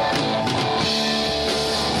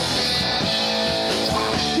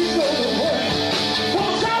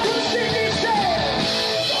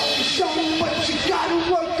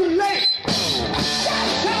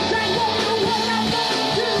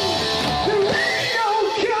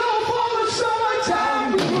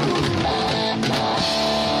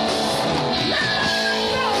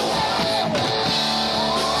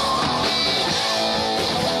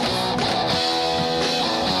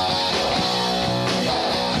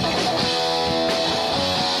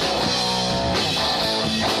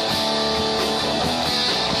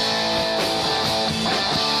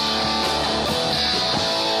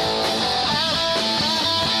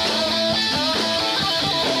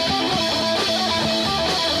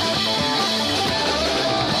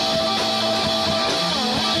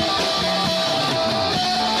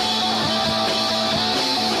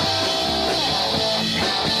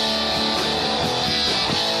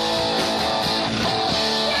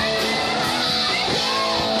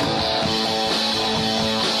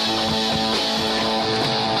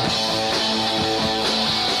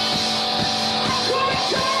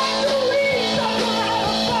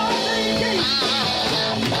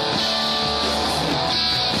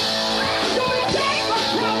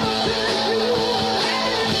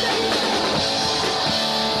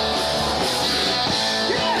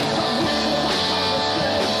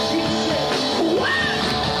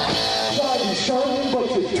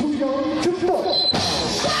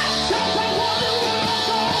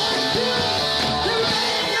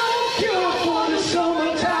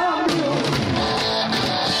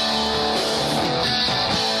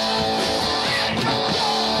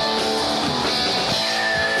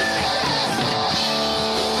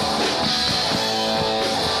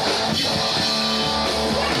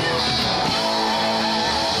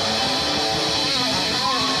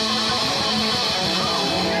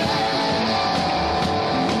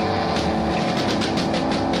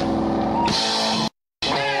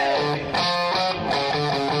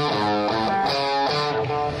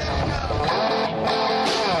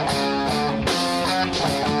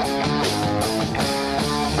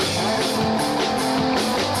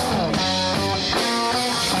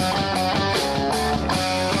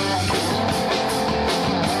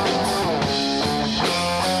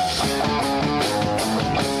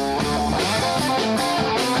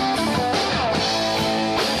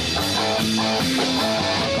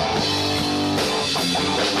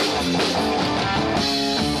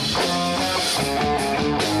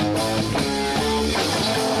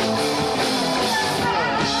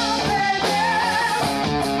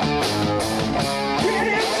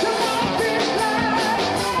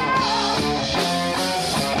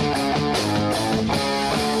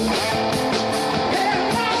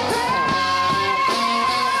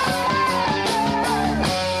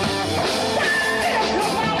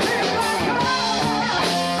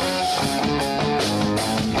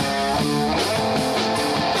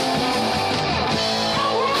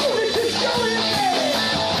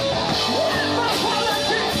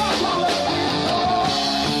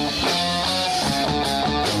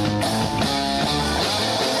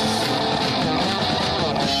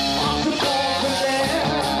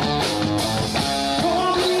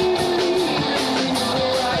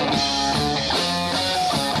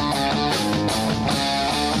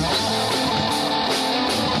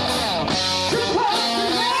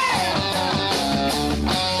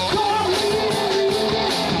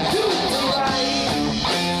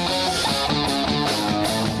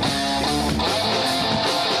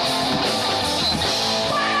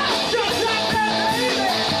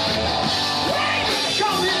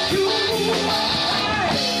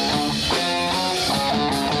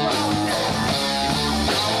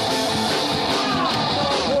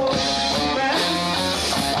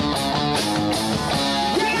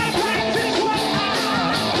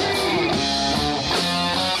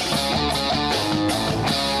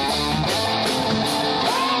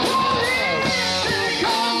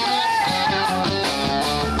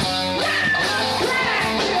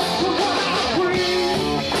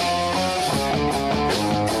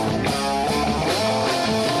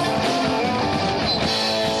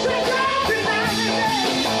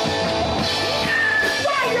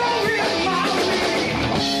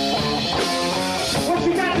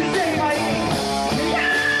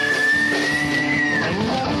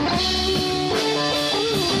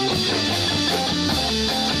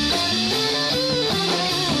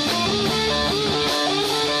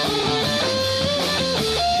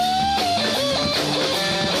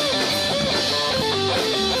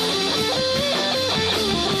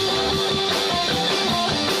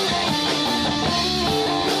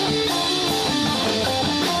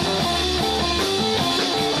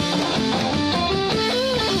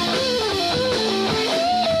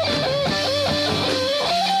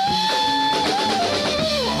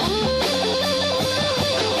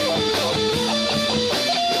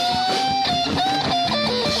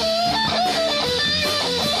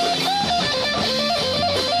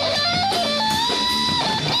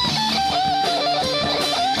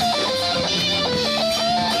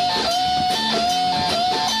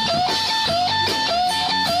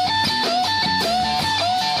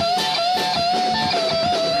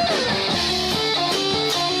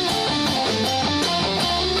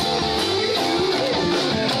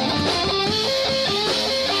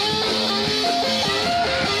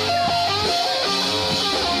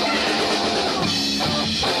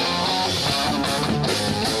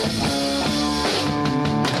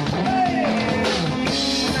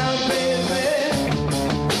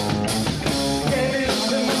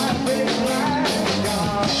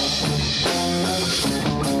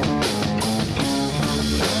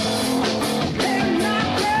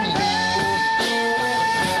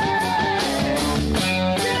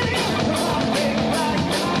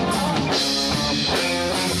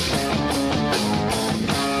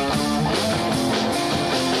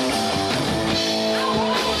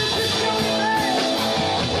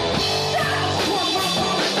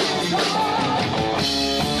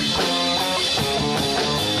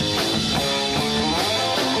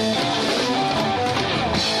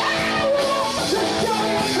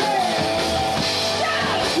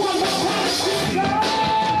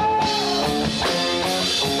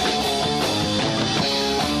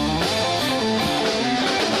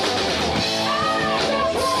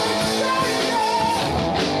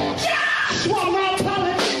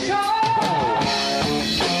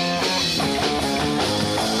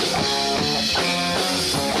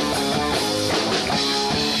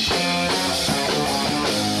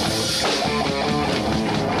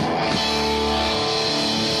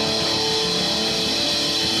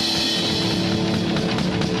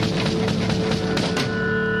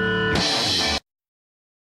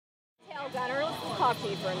 talk to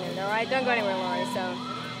you for a minute, all right? Don't go anywhere, Laurie. So,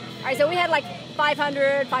 all right, so we had like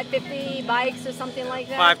 500, 550 bikes or something like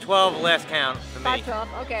that? 512 last count for me.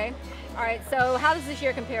 512, okay. All right, so how does this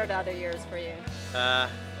year compare to other years for you?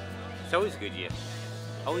 It's always a good year.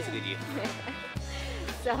 Always a good year.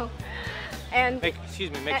 So, and...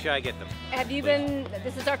 Excuse me, make sure I get them. Have you been,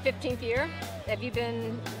 this is our 15th year. Have you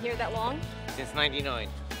been here that long? Since 99.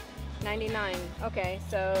 99, okay,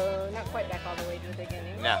 so not quite back all the way to the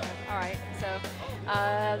beginning. No. All right, so,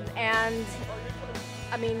 and,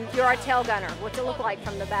 I mean, you're our tail gunner. What's it look like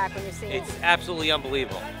from the back when you're seeing it? It's absolutely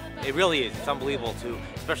unbelievable. It really is. It's unbelievable too,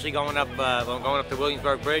 especially going up the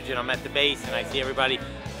Williamsburg Bridge, and I'm at the base and I see everybody,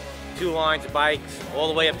 2 lines of bikes all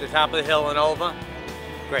the way up the top of the hill and over.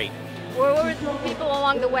 Great. Where were the people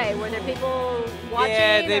along the way? Were there people watching?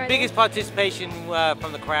 Yeah, the biggest participation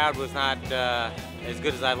from the crowd was not as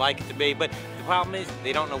good as I'd like it to be, but the problem is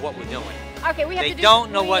they don't know what we're doing. Okay, we have they to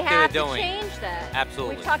don't know what they're doing. doing. We have to change that.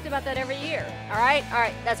 Absolutely. We've talked about that every year. All right.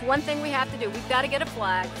 That's one thing we have to do. We've got to get a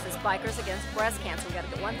flag that says Bikers Against Breast Cancer. We've got to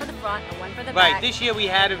get one for the front and one for the back. Right. This year we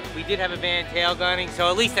did have a van tail gunning, so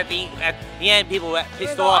at least at the end people were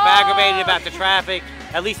pissed off, aggravated about the traffic.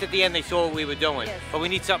 At least at the end they saw what we were doing. Yes. But we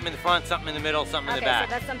need something in the front, something in the middle, something in the back.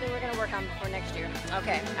 Okay, so that's something we're going to work on for next year.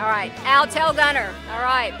 Okay. All right. Al, tail gunner. All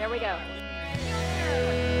right. There we go.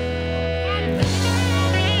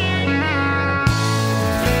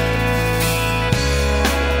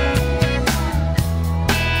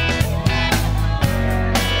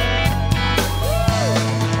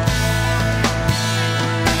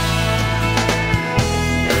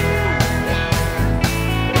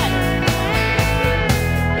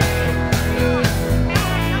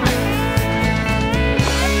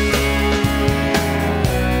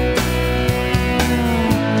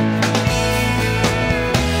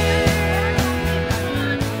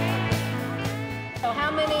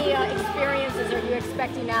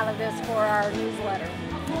 Out of this for our newsletter?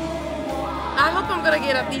 I hope I'm going to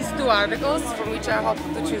get at least 2 articles from which I hope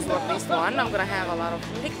to choose at least one. I'm going to have a lot of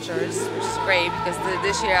pictures, which is great because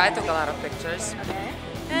this year I took a lot of pictures. Okay.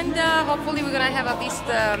 And hopefully we're going to have at least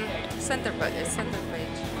center page.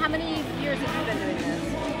 How many years have you been doing this?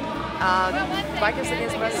 Bikers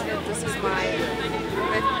Against Breast Cancer, this is my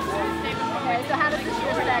 5th. Okay, so how does this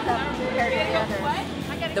year stack up compared to the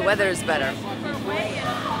others? The weather is better.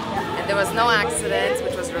 And there was no accidents,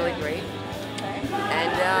 which was really great.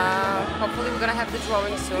 And hopefully we're going to have the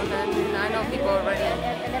drawing soon, and I know people already.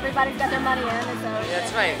 And everybody's got their money in, and so.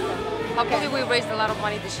 That's right. Hopefully we raised a lot of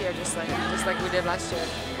money this year, just like we did last year.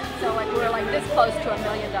 So like we're like this close to $1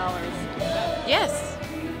 million. Yes,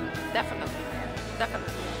 definitely.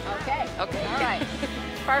 Okay. Okay. All right.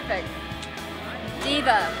 Perfect.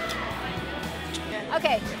 Diva.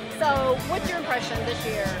 Okay. So, what's your impression this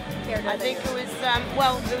year? I think it was,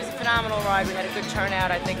 it was a phenomenal ride. We had a good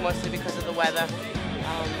turnout, I think mostly because of the weather.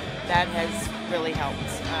 That has really helped.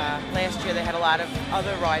 Last year they had a lot of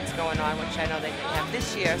other rides going on, which I know they didn't have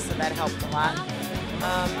this year, so that helped a lot.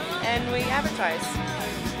 And we advertise,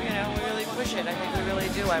 we really push it. I think we really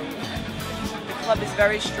do. The club is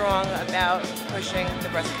very strong about pushing the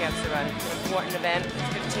breast cancer run. It's an important event.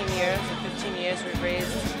 It's 15 years. In 15 years we've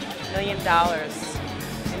raised $1 million.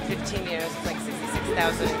 15 years, it's like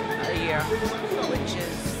 $66,000 a year, which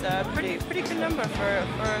is a pretty good number for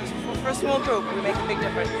a small group. We make a big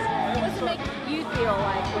difference. What does it make you feel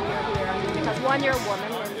like when you're here? I mean, because one, you're a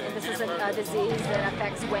woman, and this is a disease that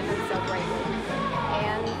affects women so greatly,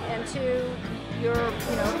 and two, you're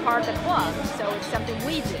part of the club, so it's something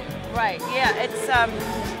we do. Right. Yeah. It's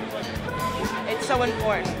so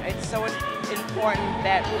important. It's so important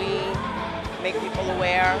that we make people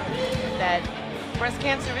aware that breast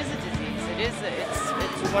cancer is a disease.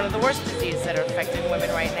 It's one of the worst diseases that are affecting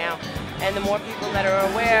women right now. And the more people that are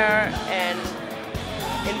aware and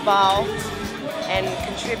involved and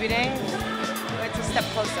contributing, it's a step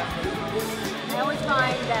closer. I always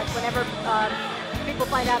find that whenever people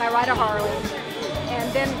find out I ride a Harley,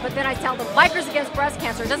 but then I tell them Bikers Against Breast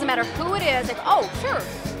Cancer, it doesn't matter who it is, they go, oh, sure.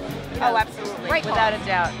 Oh, absolutely. Great without a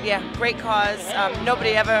doubt. Yeah, great cause.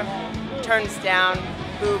 Nobody ever turns down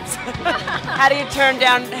boobs. How do you turn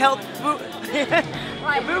down health?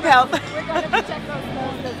 Right. Boob health. We're going to protect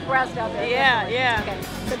those breasts out there. Yeah. Okay.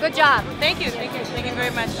 So good job. Thank you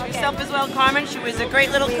very much. Okay. Yourself as well, Carmen. She was a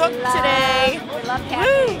great little cook today. We love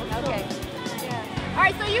Kathy. Okay. Yeah. All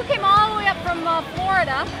right. So you came all the way up from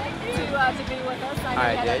Florida to be with us. I know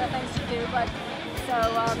you had other things to do, but so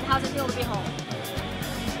how's it feel to be home?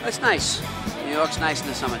 It's nice. New York's nice in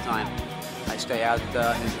the summertime. I stay out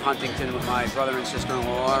in Huntington with my brother and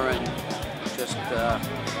sister-in-law and just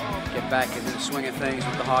get back into the swing of things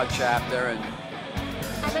with the H.O.G chapter and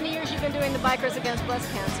How many years you've been doing the Bikers Against Breast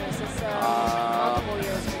Cancer? Is this multiple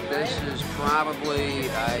years for you, This right? is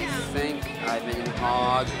probably, I think, I've been in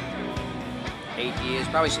H.O.G 8 years,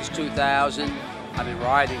 probably since 2000. I've been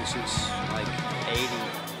riding since like 80,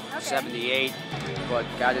 78, but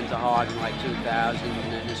got into H.O.G in like 2000,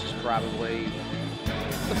 and this is probably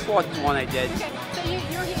the fourth one I did. Okay, so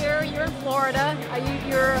you're here, you're in Florida,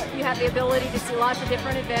 you have the ability to see lots of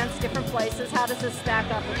different events, different places. How does this stack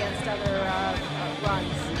up against other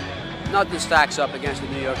runs? Nothing stacks up against the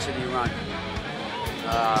New York City run.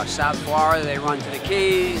 South Florida, they run to the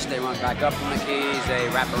Keys, they run back up from the Keys, they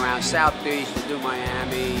wrap around South Beach, they do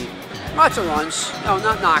Miami. Lots of runs, you know,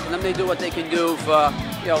 not knocking them. They do what they can do for,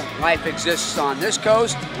 you know, life exists on this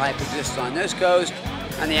coast, life exists on this coast,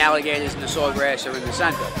 and the alligators and the sawgrass are in the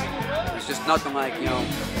center. It's just nothing like, you know,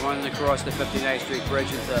 running across the 59th Street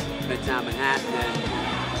Bridge into Midtown Manhattan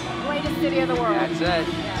and... Greatest city of the world. That's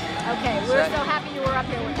it. Yeah. Okay, we're so happy you were up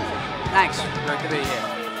here with us. Thanks. Great to be here.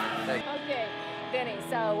 Okay, Vinny,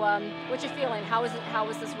 so what's your feeling? How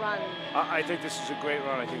was this run? I think this is a great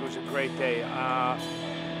run. I think it was a great day.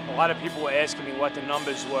 A lot of people were asking me what the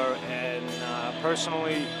numbers were, and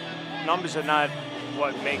personally, numbers are not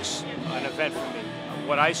what makes an event for me.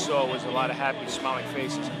 What I saw was a lot of happy, smiling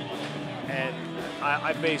faces, and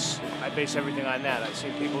I base everything on that. I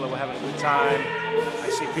see people that were having a good time. I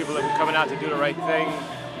see people that were coming out to do the right thing.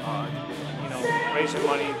 You know, raising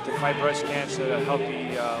money to fight breast cancer, to help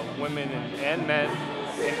the women and men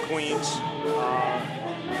in Queens.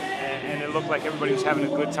 And it looked like everybody was having a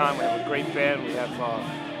good time. We have a great band. We have a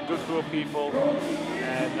good crew of people,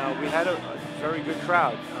 and we had a very good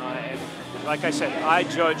crowd. And like I said, I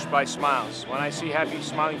judge by smiles. When I see happy,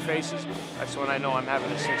 smiling faces, that's when I know I'm having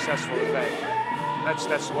a successful event.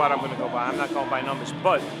 That's what I'm going to go by. I'm not going by numbers,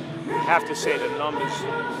 but I have to say the numbers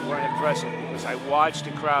were impressive because I watched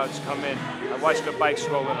the crowds come in. I watched the bikes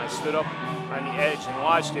roll in. I stood up on the edge and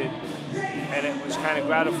watched it, and it was kind of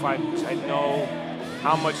gratifying because I know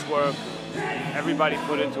how much work everybody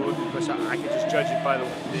put into it, because I could just judge it by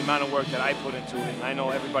the amount of work that I put into it, and I know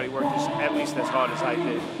everybody worked at least as hard as I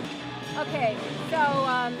did. Okay, so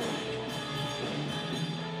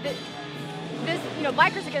this, you know,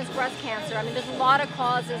 Bikers Against Breast Cancer. I mean, there's a lot of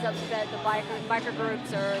causes that the biker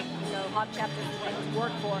groups or, you know, HOG chapters and things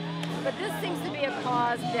work for, but this seems to be a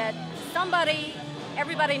cause that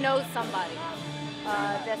everybody knows somebody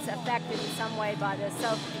that's affected in some way by this.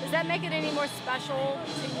 So does that make it any more special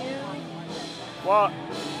to you? Well,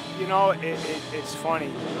 you know, it's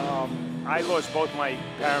funny. I lost both my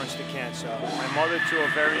parents to cancer. My mother to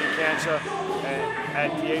ovarian cancer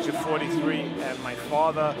at the age of 43, and my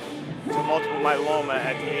father to multiple myeloma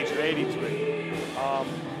at the age of 83.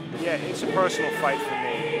 Yeah, it's a personal fight for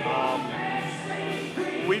me.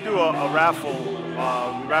 We do a raffle.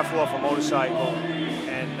 We raffle off a motorcycle,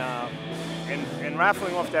 and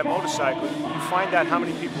raffling off that motorcycle, you find out how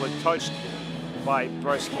many people are touched by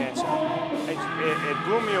breast cancer. It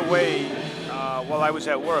blew me away while I was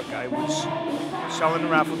at work. I was selling the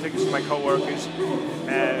raffle tickets to my coworkers,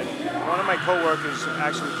 and one of my coworkers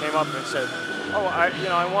actually came up and said, "Oh,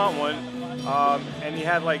 I want one," and he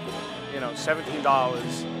had like,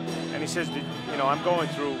 $17, and he says, "I'm going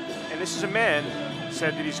through," and this is a man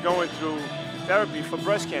said that he's going through therapy for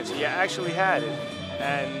breast cancer. He actually had it,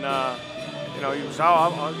 and he was,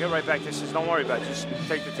 I'll get right back to this. He says, "Don't worry about it. Just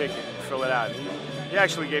take the ticket and fill it out." He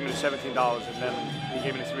actually gave me the $17, and then he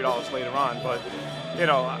gave me the $3 later on. But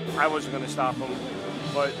I wasn't going to stop him.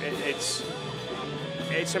 But it's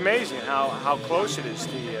amazing how close it is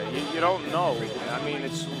to you. You don't know. I mean,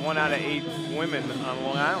 it's 1 out of 8 women on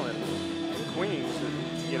Long Island, in Queens,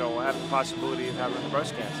 that have the possibility of having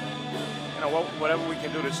breast cancer. Whatever we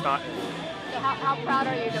can do to stop. So how proud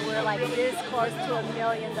are you that we're like this close to $1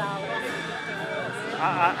 million?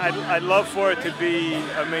 I'd love for it to be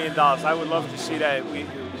 $1 million. I would love to see that.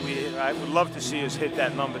 I would love to see us hit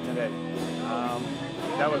that number today.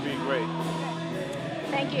 That would be great.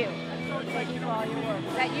 Thank you. Thank you for all your work.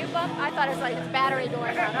 Is that you, Buck? I thought it was like his battery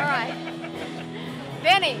going on. All right.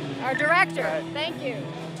 Benny, our director. Thank you.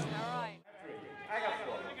 All right. I got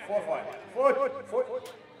 4.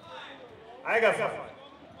 I got 4.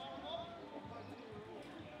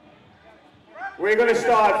 We're going to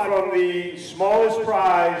start from the smallest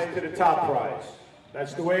prize to the top prize.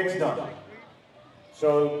 That's the way it's done.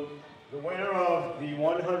 So the winner of the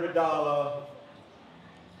 $100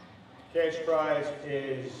 cash prize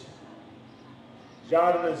is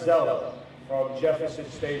John Mazzella from Jefferson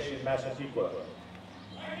Station, Massapequa.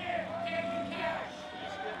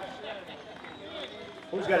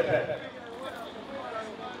 Who's got a pen?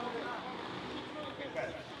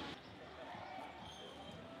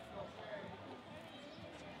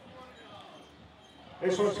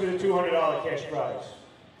 This one's for the $200 cash prize.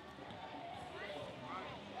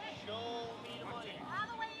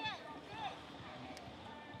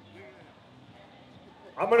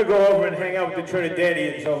 I'm going to go over and hang out with the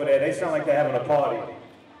Trinidadians over there. They sound like they're having a party.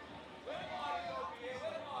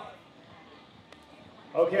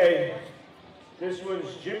 Okay, this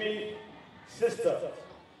one's Jimmy's sister.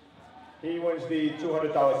 He wins the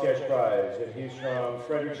 $200 cash prize, and he's from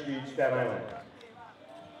Frederick Street, Staten Island.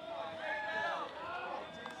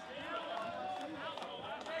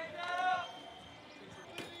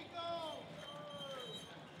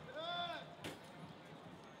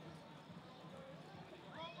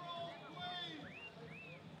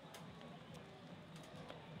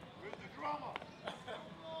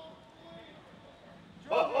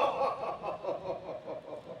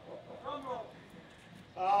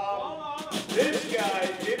 This guy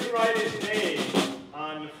didn't write his name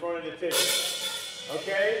on the front of the ticket,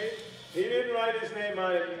 okay? He didn't write his name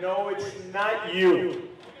on it. No, it's not you,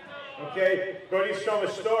 okay? But he's from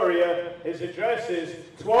Astoria. His address is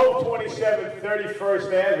 1227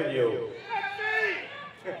 31st Avenue.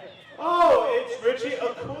 Oh, it's Richie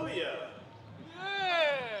Aculia.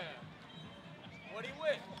 Yeah. What do you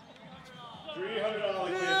win? $300.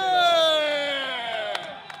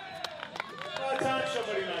 Well, it's on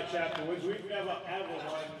somebody in our chapter. We've never ever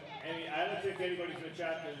won any. I don't think anybody from the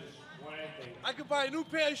chapter has won anything. I could buy a new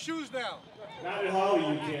pair of shoes now. Not at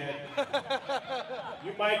Harley, you can't.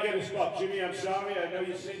 You might get a spark. Jimmy, I'm sorry. I know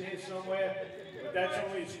you're sitting here somewhere, but that's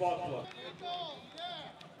only a spark plug.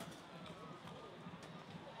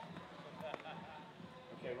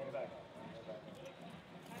 Okay, run back.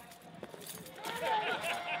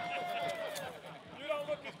 You don't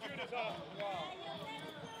look as cute as us.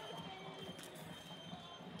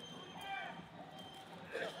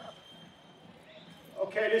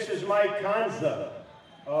 Okay, this is Mike Kanza,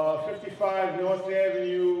 55 North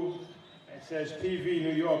Avenue. It says PV,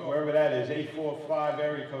 New York, wherever that is, 845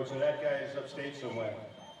 area code. So that guy is upstate somewhere.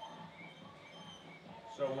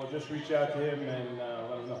 So we'll just reach out to him and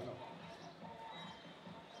let him know.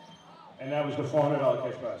 And that was the $400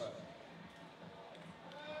 cash prize.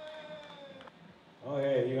 Oh,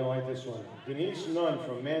 hey, you're going to like this one. Denise Nunn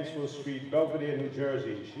from Mansfield Street, Belvedere, New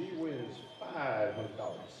Jersey. She wins $500.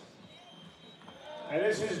 And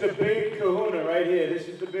this is the big kahuna right here. This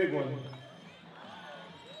is the big one.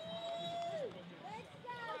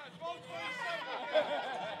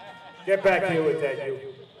 Get back here with that, you.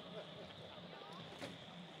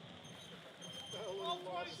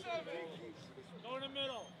 Go in the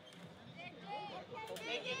middle.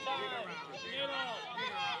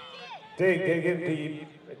 Dig it deep.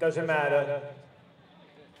 It doesn't matter.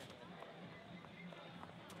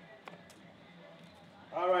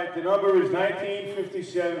 All right, the number is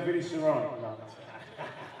 1957, Vinny Serrano. No.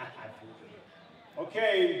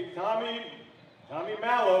 Okay, Tommy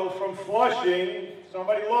Mallow from Flushing,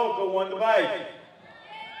 somebody local, won the bike.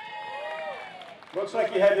 Looks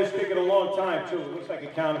like you had this ticket a long time, too. It looks like a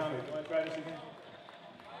counterfeit. You want to try this again?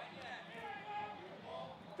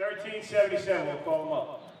 1377, we'll call him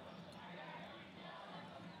up.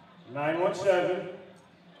 917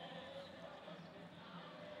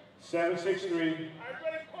 763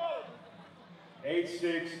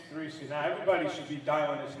 8636. Now everybody should be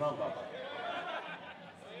dialing this number.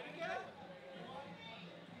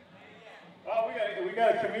 Oh, we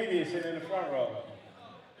got a comedian sitting in the front row.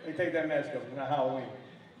 Let me take that mask off. It's not Halloween.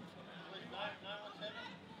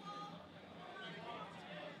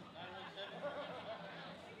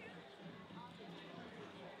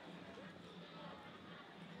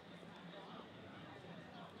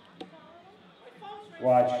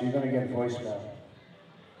 Watch, you're gonna get voicemail.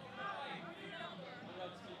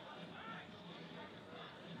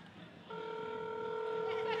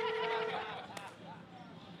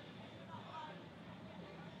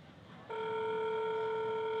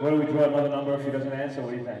 What do we draw another number if he doesn't answer? What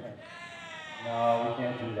do you think? No, we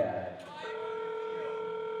can't do that.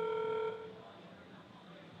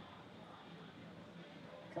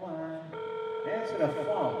 Come on, answer the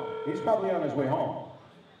phone. He's probably on his way home.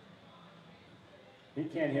 He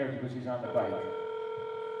can't hear it because he's on the bike.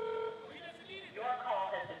 Your call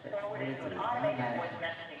has been forwarded to an automated voice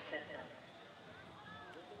messaging system.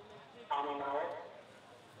 Tommy Mallow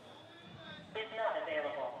is not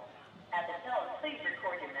available. At the tone, please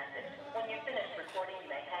record your message. When you finish recording, you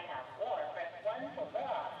may hang up or press 1 for more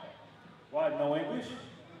options. What, no English?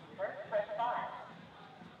 First, press 5.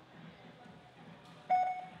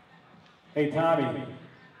 Hey, Tommy.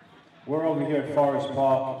 We're over here at Forest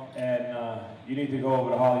Park, and you need to go over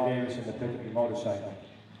to Harley Davidson to pick up your motorcycle,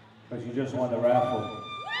 because you just won the raffle.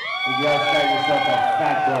 You guys got yourself a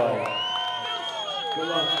fat boy. Good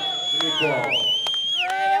luck. Give me a call.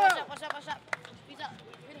 Hey, what's up, what's up, what's up? Pizza.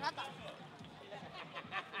 Give me hot dog.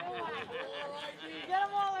 Get them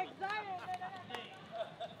all excited.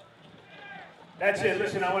 That's it.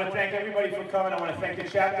 Listen, I want to thank everybody for coming. I want to thank the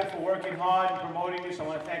chapter for working hard and promoting this. I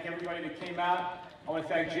want to thank everybody that came out. I want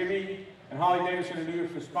to thank Jimmy and Harley Davidson in New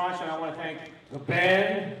York for sponsoring. I want to thank the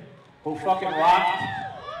band who fucking rocked.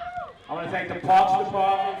 I want to thank the Parks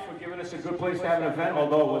Department for giving us a good place to have an event,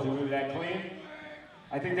 although it wasn't really that clean.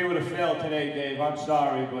 I think they would have failed today, Dave. I'm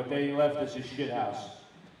sorry, but they left us a shit house.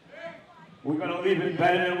 We're going to leave it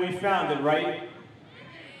better than we found it, right?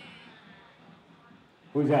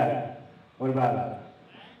 Who's that? What about it?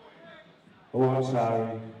 Oh, I'm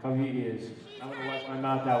sorry. Come he is. I'm going to wash my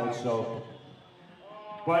mouth out with soap.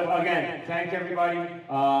 But again, thank everybody.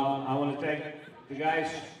 I want to thank the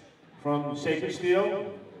guys from Sacred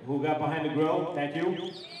Steel who got behind the grill. Thank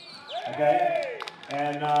you. Okay?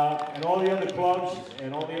 And all the other clubs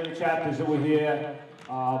and all the other chapters that were here,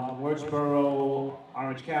 Wurtsboro,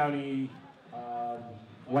 Orange County,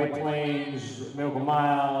 White Plains, Miracle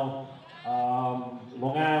Mile,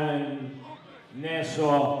 Long Island,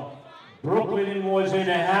 Nassau, Brooklyn was in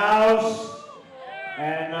the house,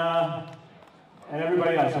 and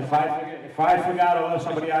everybody else. If I forgot or left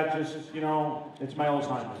somebody out, just, you know, it's my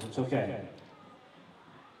Alzheimer's. It's okay.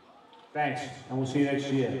 Thanks, and we'll see you next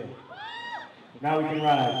year. Now we can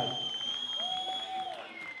ride.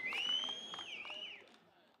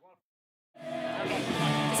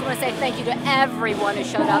 Just want to say thank you to everyone who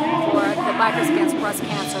showed up for the Bikers Against Breast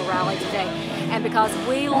Cancer rally today. And because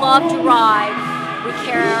we love to ride, we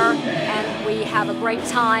care and we have a great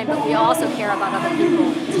time, but we also care about other people.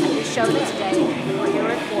 And we showed it today. We were here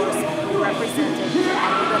in force, we represented,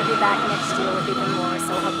 and we're going to be back next year with even more.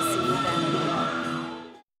 So I hope to see you.